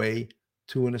walking away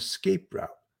to an escape route?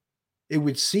 It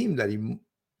would seem that he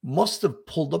must have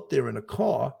pulled up there in a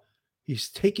car. He's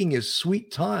taking his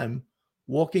sweet time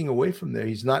walking away from there.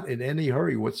 He's not in any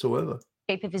hurry whatsoever.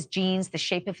 Shape of his jeans, the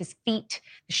shape of his feet,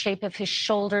 the shape of his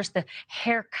shoulders, the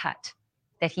haircut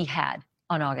that he had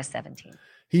on August 17th.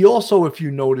 He also, if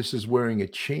you notice, is wearing a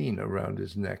chain around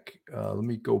his neck. Let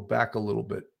me go back a little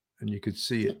bit and you could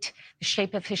see it. The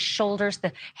shape of his shoulders,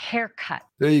 the haircut.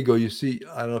 There you go. You see,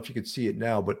 I don't know if you could see it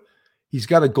now, but he's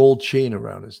got a gold chain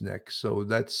around his neck. So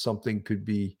that's something could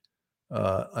be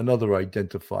another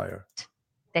identifier.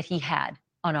 That he had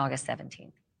on August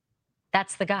 17th.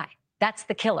 That's the guy. That's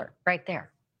the killer right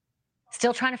there.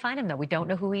 Still trying to find him, though. We don't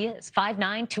know who he is.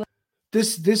 5'9", 2.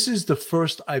 This is the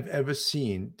first I've ever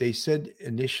seen. They said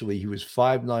initially he was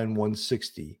 5'9",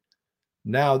 160.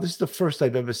 Now, this is the first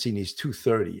I've ever seen he's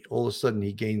 230. All of a sudden,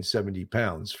 he gained 70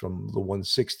 pounds from the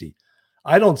 160.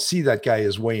 I don't see that guy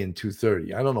as weighing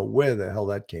 230. I don't know where the hell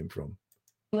that came from.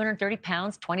 230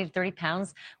 pounds, 20 to 30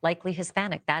 pounds, likely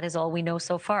Hispanic. That is all we know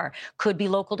so far. Could be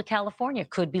local to California,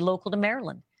 could be local to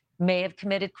Maryland, may have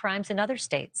committed crimes in other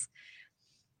states.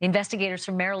 Investigators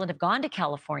from Maryland have gone to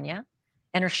California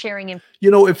and are sharing. You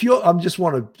know, if you're, I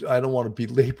don't want to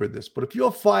belabor this, but if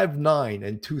you're 5'9"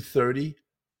 and 230,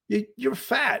 you're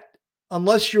fat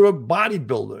unless you're a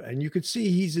bodybuilder, and you could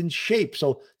see he's in shape.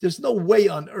 So there's no way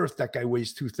on earth that guy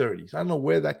weighs 230. I don't know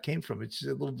where that came from. It's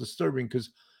a little disturbing because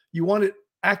you want it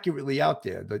accurately out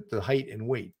there, the height and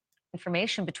weight.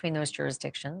 Information between those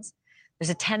jurisdictions. There's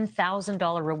a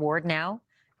 $10,000 reward now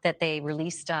that they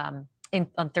released on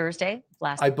Thursday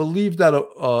last. I believe that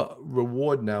a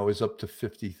reward now is up to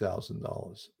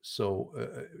 $50,000. So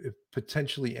if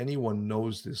potentially anyone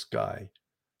knows this guy,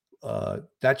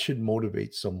 that should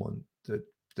motivate someone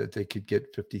that they could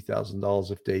get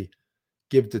 $50,000 if they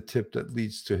give the tip that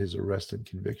leads to his arrest and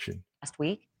conviction. Last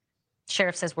week,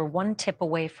 sheriff says we're one tip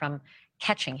away from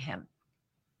catching him.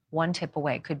 One tip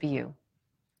away, could be you.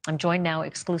 I'm joined now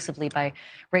exclusively by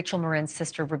Rachel Morin's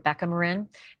sister, Rebecca Morin,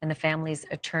 and the family's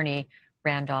attorney,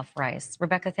 Randolph Rice.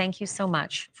 Rebecca, thank you so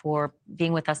much for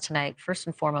being with us tonight. First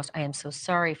and foremost, I am so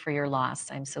sorry for your loss.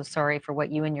 I'm so sorry for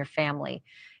what you and your family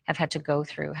have had to go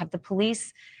through. Have the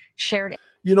police shared?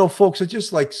 You know, folks, it's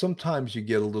just like sometimes you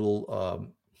get a little,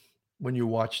 when you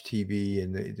watch TV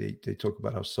and they talk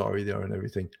about how sorry they are and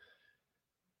everything.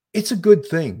 It's a good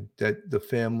thing that the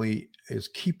family is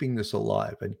keeping this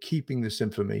alive and keeping this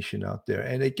information out there.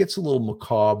 And it gets a little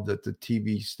macabre that the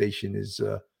TV station is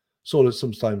sort of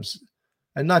sometimes,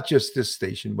 and not just this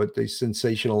station, but they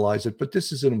sensationalize it. But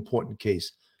this is an important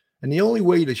case. And the only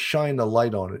way to shine a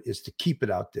light on it is to keep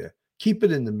it out there, keep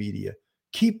it in the media,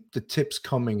 keep the tips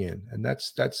coming in. And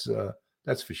that's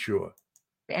for sure.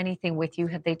 Anything with you?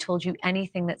 Have they told you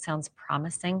anything that sounds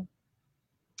promising?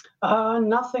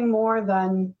 Nothing more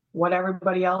than what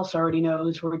everybody else already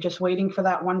knows. We're just waiting for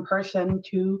that one person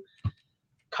to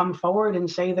come forward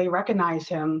and say they recognize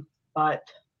him. But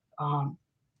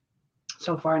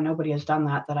so far, nobody has done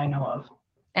that I know of.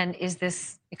 And is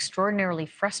this extraordinarily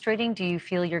frustrating? Do you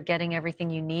feel you're getting everything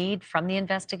you need from the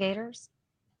investigators?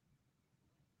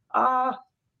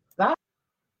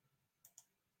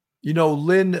 You know,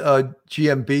 Lynn,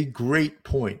 GMB, great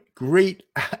point. Great,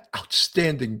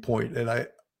 outstanding point. And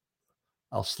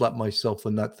I'll slap myself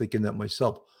for not thinking that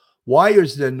myself. Why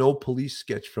is there no police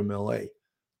sketch from LA?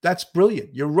 That's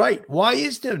brilliant. You're right. Why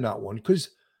is there not one? Because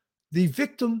the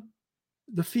victim,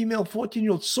 the female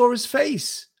 14-year-old, saw his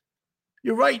face.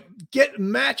 You're right.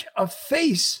 Match a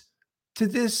face to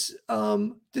this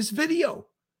this video.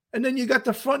 And then you got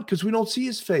the front because we don't see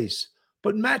his face.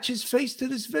 But match his face to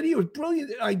this video.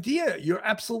 Brilliant idea. You're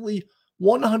absolutely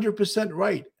 100%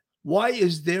 right. Why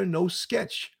is there no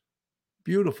sketch?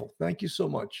 Beautiful. Thank you so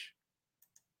much.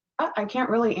 I can't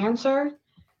really answer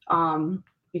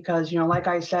because, like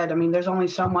I said, I mean, there's only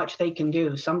so much they can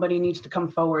do. Somebody needs to come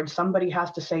forward. Somebody has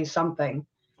to say something.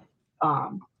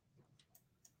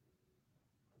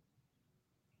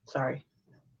 Sorry.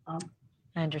 I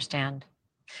understand.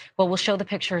 Well, we'll show the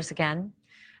pictures again.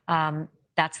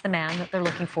 That's the man that they're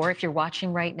looking for. If you're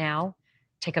watching right now,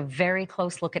 take a very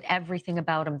close look at everything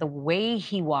about him, the way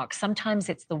he walks. Sometimes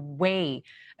it's the way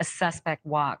a suspect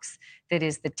walks that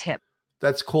is the tip.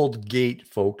 That's called gait,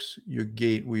 folks. Your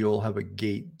gait. We all have a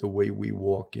gait, the way we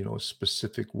walk, a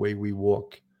specific way we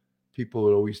walk. People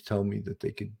would always tell me that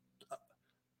they could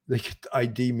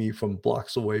ID me from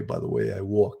blocks away by the way I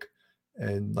walk.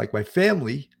 And like my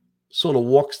family sort of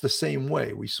walks the same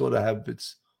way. We sort of have,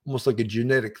 it's almost like a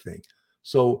genetic thing.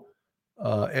 So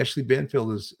Ashley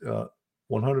Banfield is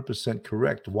 100%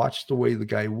 correct. Watch the way the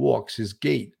guy walks, his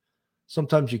gait.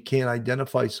 Sometimes you can't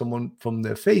identify someone from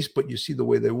their face, but you see the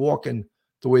way they walk and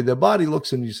the way their body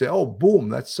looks, and you say, oh, boom,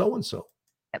 that's so-and-so.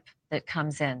 That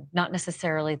comes in, not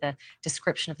necessarily the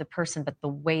description of the person, but the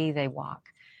way they walk.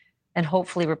 And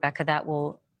hopefully, Rebecca, that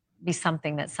will be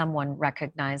something that someone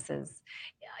recognizes.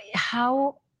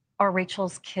 How are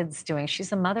Rachel's kids doing?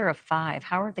 She's a mother of 5.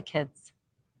 How are the kids?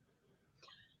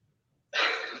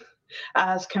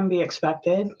 As can be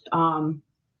expected.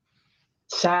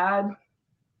 Sad,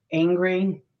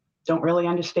 angry, don't really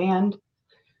understand.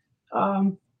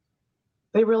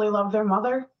 They really love their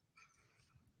mother.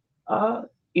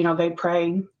 They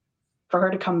pray for her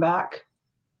to come back.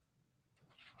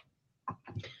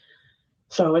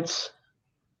 So it's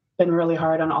been really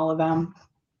hard on all of them.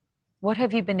 What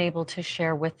have you been able to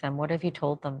share with them? What have you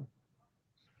told them?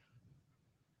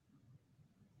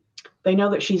 They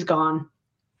know that she's gone.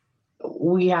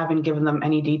 We haven't given them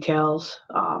any details,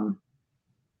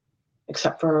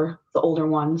 except for the older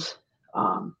ones.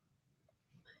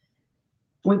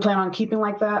 We plan on keeping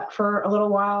like that for a little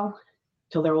while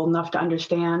till they're old enough to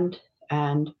understand,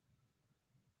 and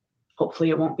hopefully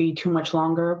it won't be too much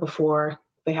longer before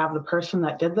they have the person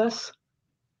that did this.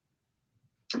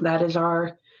 That is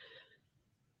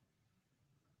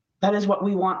what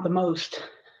we want the most,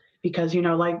 because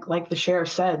like the sheriff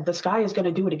said, this guy is going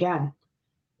to do it again.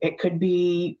 It could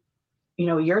be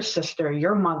your sister,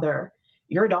 your mother,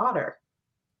 your daughter,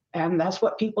 and that's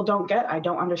what people don't get. I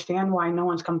don't understand why no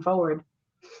one's come forward.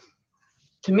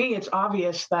 To me, it's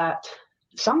obvious that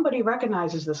somebody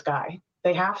recognizes this guy.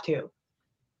 They have to.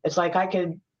 It's like I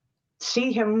could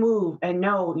see him move and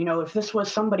know, if this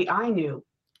was somebody I knew,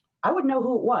 I would know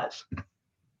who it was.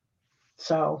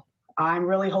 So I'm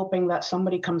really hoping that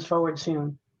somebody comes forward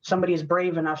soon. Somebody is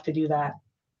brave enough to do that,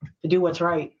 to do what's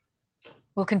right.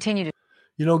 We'll continue to.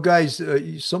 Guys,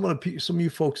 some of you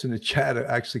folks in the chat are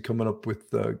actually coming up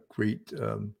with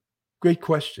great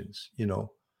questions.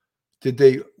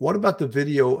 What about the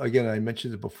video? Again, I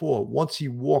mentioned it before. Once he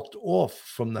walked off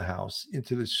from the house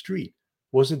into the street,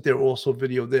 wasn't there also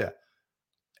video there?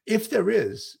 If there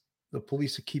is, the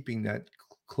police are keeping that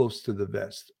close to the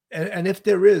vest. And if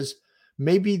there is,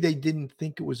 maybe they didn't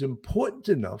think it was important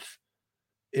enough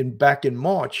back in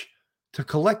March to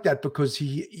collect that, because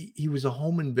he was a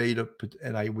home invader.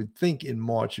 And I would think in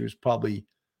March, it was probably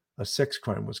a sex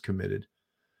crime was committed.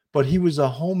 But he was a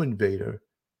home invader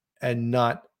and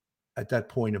not at that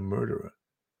point a murderer.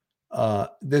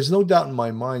 There's no doubt in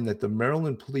my mind that the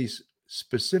Maryland police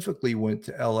specifically went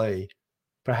to LA,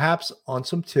 perhaps on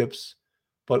some tips,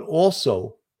 but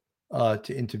also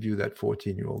to interview that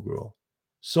 14-year-old girl.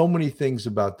 So many things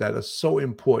about that are so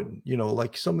important.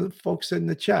 Like some of the folks said in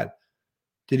the chat,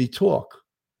 did he talk?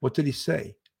 What did he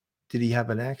say? Did he have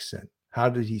an accent? How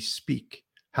did he speak?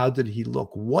 How did he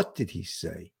look? What did he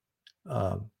say?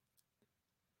 All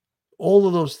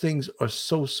of those things are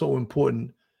so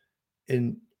important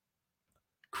in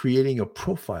creating a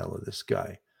profile of this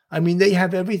guy. I mean, they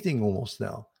have everything almost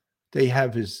now. They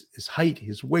have his height,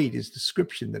 his weight, his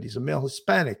description, that he's a male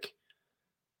Hispanic,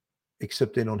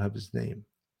 except they don't have his name.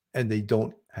 And they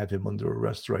don't have him under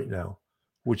arrest right now,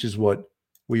 which is what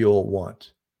we all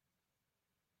want.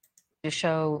 To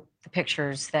show the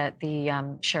pictures that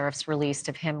the sheriffs released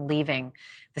of him leaving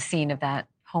the scene of that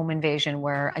home invasion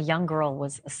where a young girl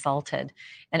was assaulted.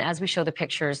 And as we show the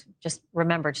pictures, just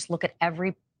remember, just look at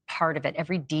every part of it,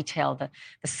 every detail, the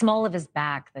small of his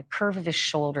back, the curve of his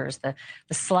shoulders, the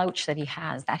slouch that he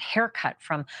has, that haircut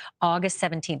from August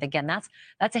 17th. Again,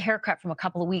 that's a haircut from a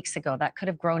couple of weeks ago. That could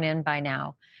have grown in by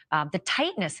now. The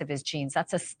tightness of his jeans,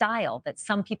 that's a style that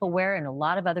some people wear and a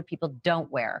lot of other people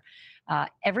don't wear.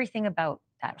 Everything about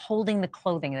that, holding the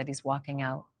clothing that he's walking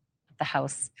out of the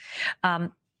house.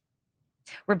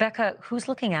 Rebecca, who's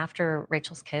looking after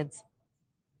Rachel's kids?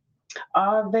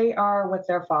 They are with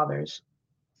their fathers.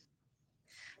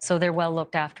 So they're well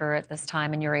looked after at this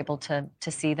time, and you're able to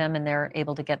see them, and they're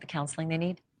able to get the counseling they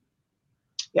need?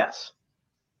 Yes.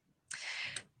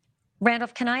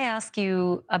 Randolph, can I ask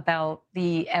you about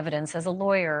the evidence? As a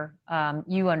lawyer,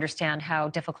 you understand how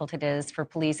difficult it is for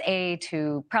police, A,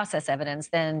 to process evidence,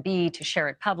 then B, to share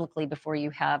it publicly before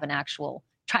you have an actual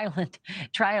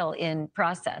trial in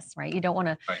process, right? You don't want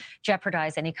to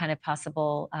jeopardize any kind of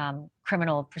possible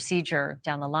criminal procedure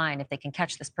down the line if they can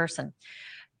catch this person.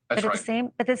 But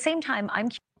at the same time,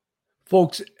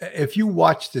 folks, if you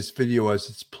watch this video as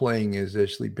it's playing, as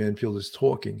Ashley Banfield is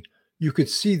talking, you could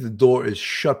see the door is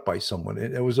shut by someone.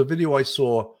 And there was a video I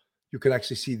saw, you could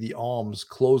actually see the arms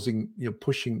closing,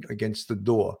 pushing against the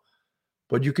door.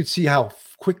 But you could see how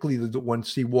quickly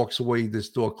once he walks away, this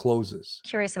door closes.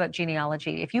 Curious about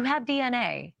genealogy. If you have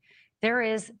DNA there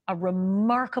is a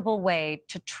remarkable way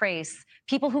to trace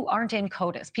people who aren't in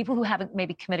CODIS, people who haven't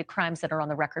maybe committed crimes that are on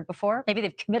the record before. Maybe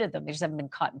they've committed them, they just haven't been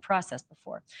caught and processed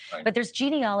before. Right. But there's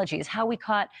genealogy. It's how we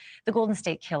caught the Golden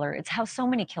State Killer. It's how so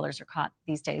many killers are caught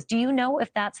these days. Do you know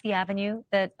if that's the avenue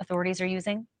that authorities are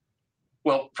using?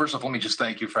 Well, first off, let me just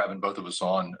thank you for having both of us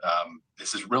on.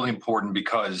 This is really important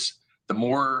because the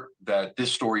more that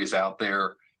this story is out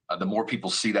there, the more people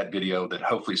see that video, that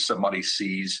hopefully somebody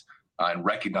sees and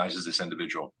recognizes this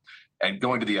individual. And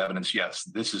going to the evidence, yes,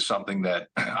 this is something that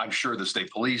I'm sure the state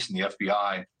police and the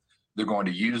FBI, they're going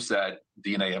to use that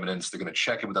DNA evidence. They're going to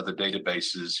check it with other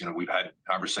databases. You know, we've had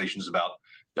conversations about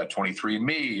that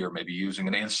 23andMe or maybe using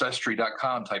an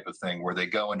Ancestry.com type of thing where they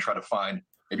go and try to find.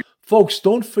 Folks,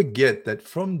 don't forget that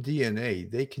from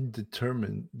DNA, they can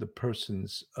determine the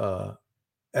person's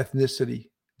ethnicity,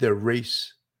 their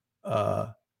race,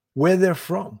 where they're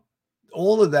from.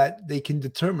 All of that they can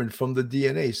determine from the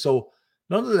DNA. So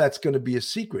none of that's going to be a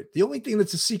secret. The only thing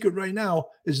that's a secret right now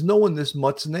is knowing this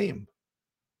mutt's name.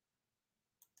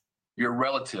 Your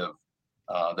relative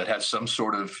that has some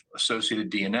sort of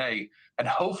associated DNA, and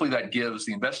hopefully that gives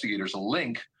the investigators a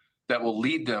link that will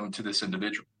lead them to this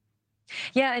individual.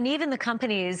 Yeah, and even the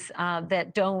companies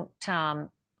that don't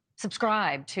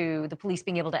subscribe to the police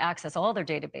being able to access all their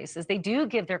databases, they do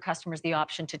give their customers the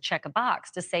option to check a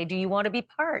box to say, do you want to be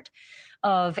part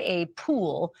of a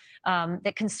pool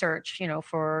that can search,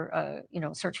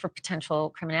 search for potential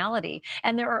criminality?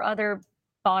 And there are other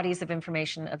bodies of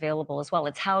information available as well.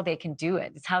 It's how they can do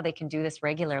it. It's how they can do this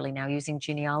regularly now using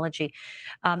genealogy.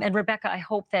 And Rebecca, I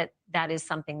hope that that is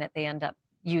something that they end up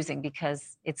using,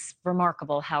 because it's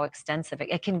remarkable how extensive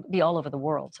it can be all over the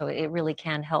world. So it really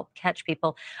can help catch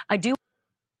people. I do.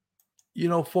 You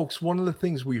know, folks, one of the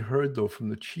things we heard, though, from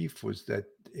the chief was that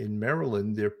in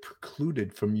Maryland, they're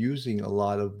precluded from using a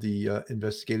lot of the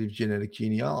investigative genetic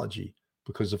genealogy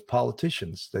because of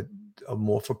politicians that are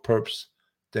more for perps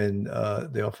than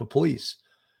they are for police.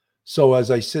 So as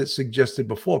I suggested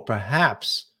before,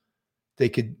 perhaps they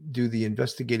could do the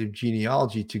investigative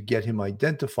genealogy to get him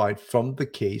identified from the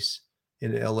case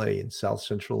in LA, in South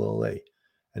Central LA.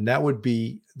 And that would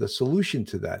be the solution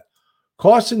to that.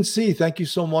 Carson C., thank you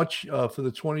so much for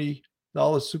the $20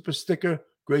 super sticker.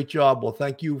 Great job. Well,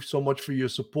 thank you so much for your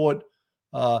support.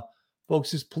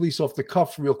 Folks, this Police Off the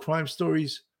Cuff, real crime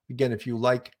stories. Again, if you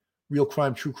like real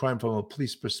crime, true crime from a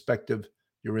police perspective,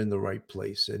 you're in the right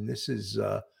place. And this is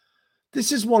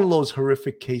one of those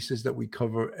horrific cases that we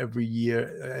cover every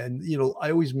year. And, you know,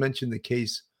 I always mention the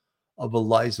case of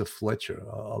Eliza Fletcher,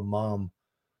 a mom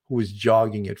who was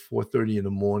jogging at 4:30 in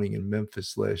the morning in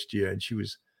Memphis last year. And she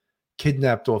was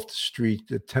kidnapped off the street,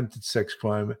 attempted sex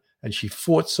crime. And she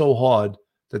fought so hard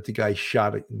that the guy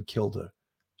shot it and killed her.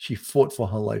 She fought for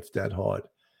her life that hard.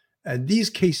 And these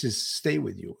cases stay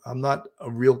with you. I'm not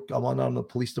on the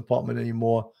police department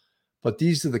anymore, but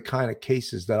these are the kind of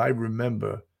cases that I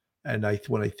remember. And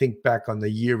when I think back on the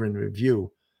year in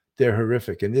review, they're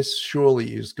horrific. And this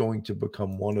surely is going to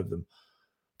become one of them.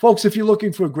 Folks, if you're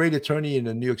looking for a great attorney in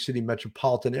the New York City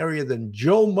metropolitan area, then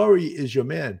Joe Murray is your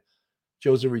man.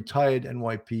 Joe's a retired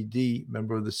NYPD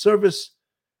member of the service,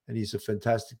 and he's a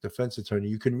fantastic defense attorney.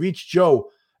 You can reach Joe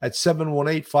at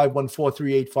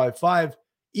 718-514-3855.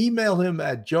 Email him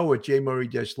at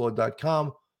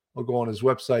joe@jmurray-law.com or go on his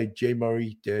website,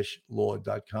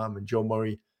 jmurray-law.com. And Joe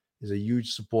Murray is a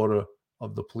huge supporter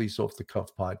of the Police Off the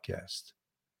Cuff podcast.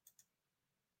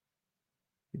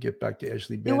 We get back to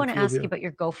Ashley Banfield. I want to ask here. you about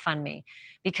your GoFundMe,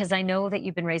 because I know that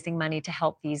you've been raising money to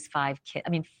help these 5 kids. I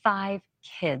mean, 5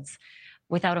 kids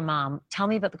without a mom. Tell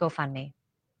me about the GoFundMe.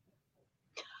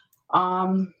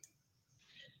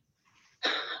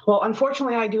 Well,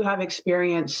 unfortunately, I do have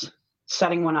experience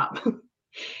setting one up.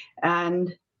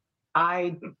 And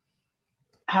I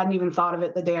hadn't even thought of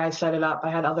it the day I set it up.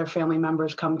 I had other family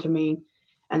members come to me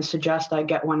and suggest I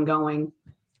get one going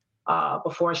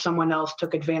before someone else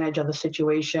took advantage of the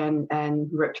situation and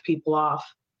ripped people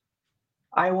off.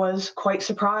 I was quite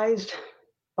surprised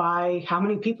by how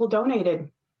many people donated.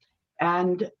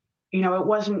 And, you know, it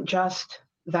wasn't just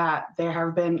that. There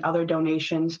have been other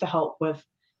donations to help with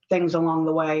things along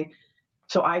the way.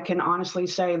 So I can honestly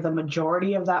say the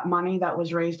majority of that money that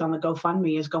was raised on the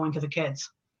GoFundMe is going to the kids.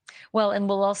 Well, and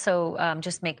we'll also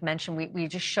just make mention, we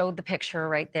just showed the picture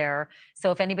right there.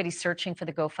 So if anybody's searching for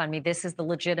the GoFundMe, this is the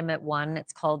legitimate one.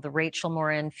 It's called the Rachel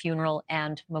Morin Funeral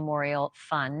and Memorial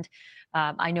Fund.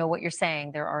 I know what you're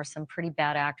saying. There are some pretty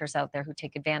bad actors out there who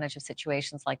take advantage of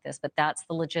situations like this, but that's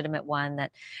the legitimate one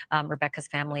that Rebecca's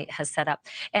family has set up.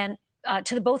 And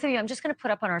to the both of you, I'm just going to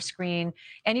put up on our screen,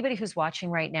 anybody who's watching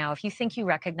right now, if you think you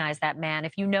recognize that man,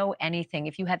 if you know anything,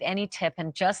 if you have any tip,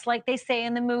 and just like they say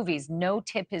in the movies, no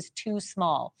tip is too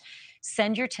small,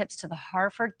 send your tips to the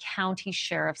Harford County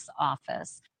Sheriff's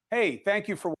Office. Hey, thank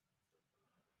you for.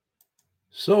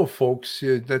 So, folks,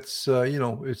 that's,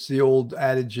 it's the old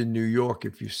adage in New York,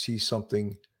 if you see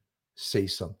something, say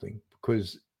something.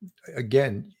 Because,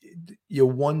 again, you're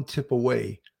one tip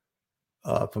away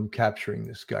from capturing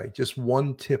this guy, just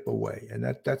one tip away. And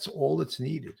that's all that's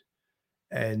needed.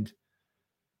 And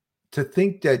to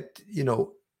think that,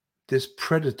 this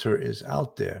predator is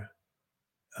out there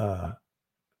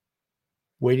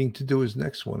waiting to do his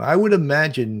next one. I would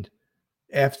imagine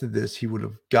after this, he would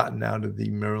have gotten out of the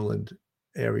Maryland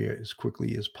area as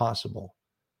quickly as possible.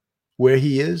 Where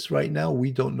he is right now,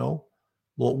 we don't know.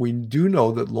 Well, we do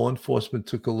know that law enforcement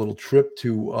took a little trip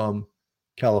to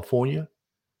California.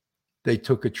 They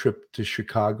took a trip to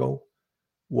Chicago.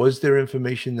 Was there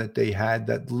information that they had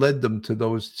that led them to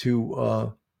those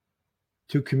two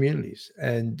communities?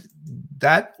 And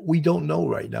that we don't know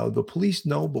right now. The police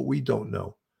know, but we don't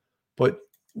know. But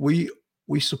we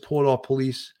support our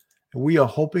police, and we are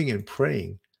hoping and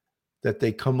praying that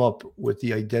they come up with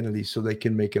the identity so they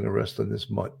can make an arrest on this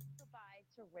mutt.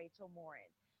 To Rachel Morin.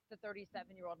 The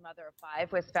 37-year-old mother of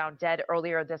 5 was found dead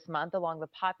earlier this month along the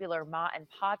popular Ma and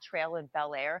Pa Trail in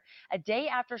Bel Air, a day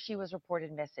after she was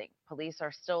reported missing. Police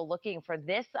are still looking for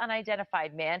this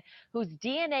unidentified man whose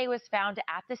DNA was found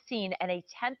at the scene, and a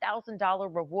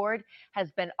 $10,000 reward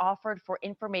has been offered for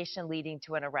information leading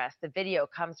to an arrest. The video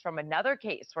comes from another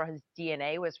case where his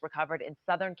DNA was recovered in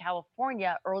Southern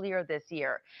California earlier this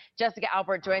year. Jessica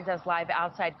Albert joins us live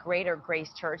outside Greater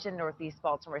Grace Church in Northeast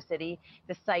Baltimore City,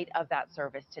 the site of that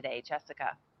service today.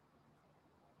 Jessica.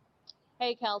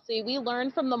 Hey, Kelsey, we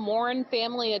learned from the Morin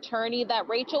family attorney that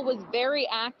Rachel was very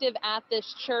active at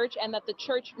this church and that the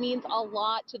church means a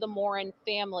lot to the Morin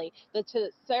family.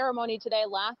 The ceremony today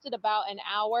lasted about an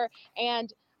hour,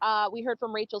 and we heard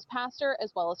from Rachel's pastor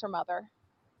as well as her mother.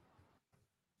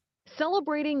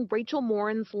 Celebrating Rachel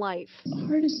Morin's life. The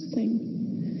hardest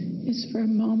thing is for a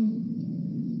mom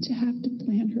to have to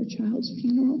plan her child's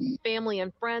funeral. Family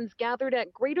and friends gathered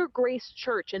at Greater Grace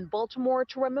Church in Baltimore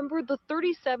to remember the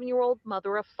 37-year-old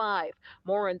mother of 5.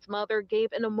 Morin's mother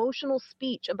gave an emotional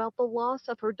speech about the loss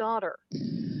of her daughter.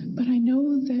 But I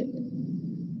know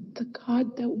that the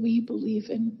God that we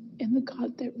believe in and the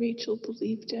God that Rachel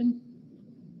believed in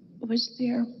was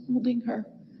there holding her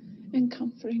and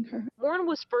comforting her. Morin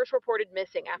was first reported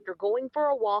missing after going for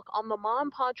a walk on the Ma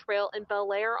and Pa Trail in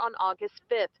Bel Air on August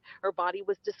 5th. Her body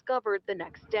was discovered the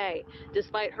next day.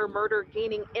 Despite her murder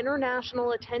gaining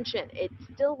international attention, it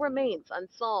still remains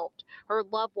unsolved. Her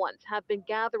loved ones have been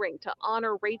gathering to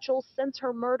honor Rachel since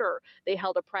her murder. They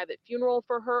held a private funeral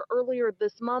for her earlier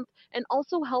this month and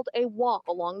also held a walk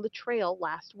along the trail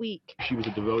last week. She was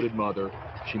a devoted mother.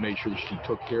 She made sure that she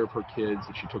took care of her kids,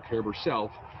 that she took care of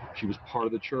herself. She was part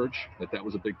of the church, that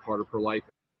was a big part of her life.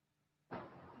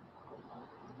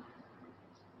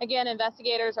 Again,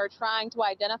 investigators are trying to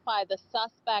identify the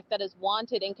suspect that is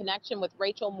wanted in connection with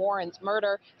Rachel Morin's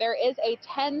murder. There is a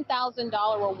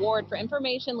 $10,000 reward for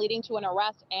information leading to an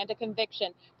arrest and a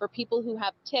conviction for people who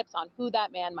have tips on who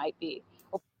that man might be.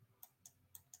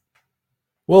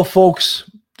 Well, folks,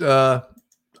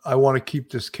 I want to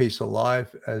keep this case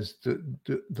alive, as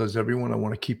does everyone. I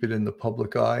want to keep it in the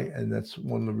public eye, and that's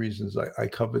one of the reasons I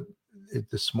covered it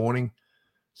this morning.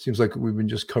 Seems like we've been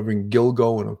just covering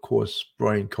Gilgo and, of course,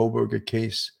 Brian Koberger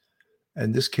case,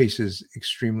 and this case is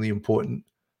extremely important.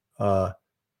 It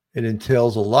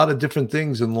entails a lot of different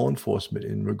things in law enforcement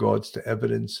in regards to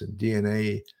evidence and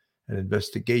DNA and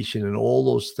investigation and all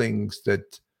those things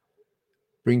that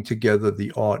bring together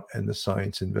the art and the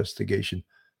science investigation.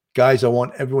 Guys, I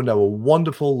want everyone to have a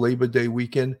wonderful Labor Day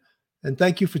weekend. And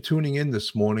thank you for tuning in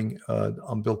this morning.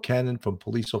 I'm Bill Cannon from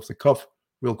Police Off the Cuff,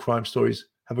 Real Crime Stories.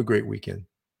 Have a great weekend.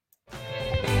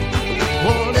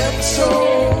 One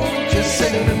episode just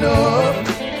ain't enough.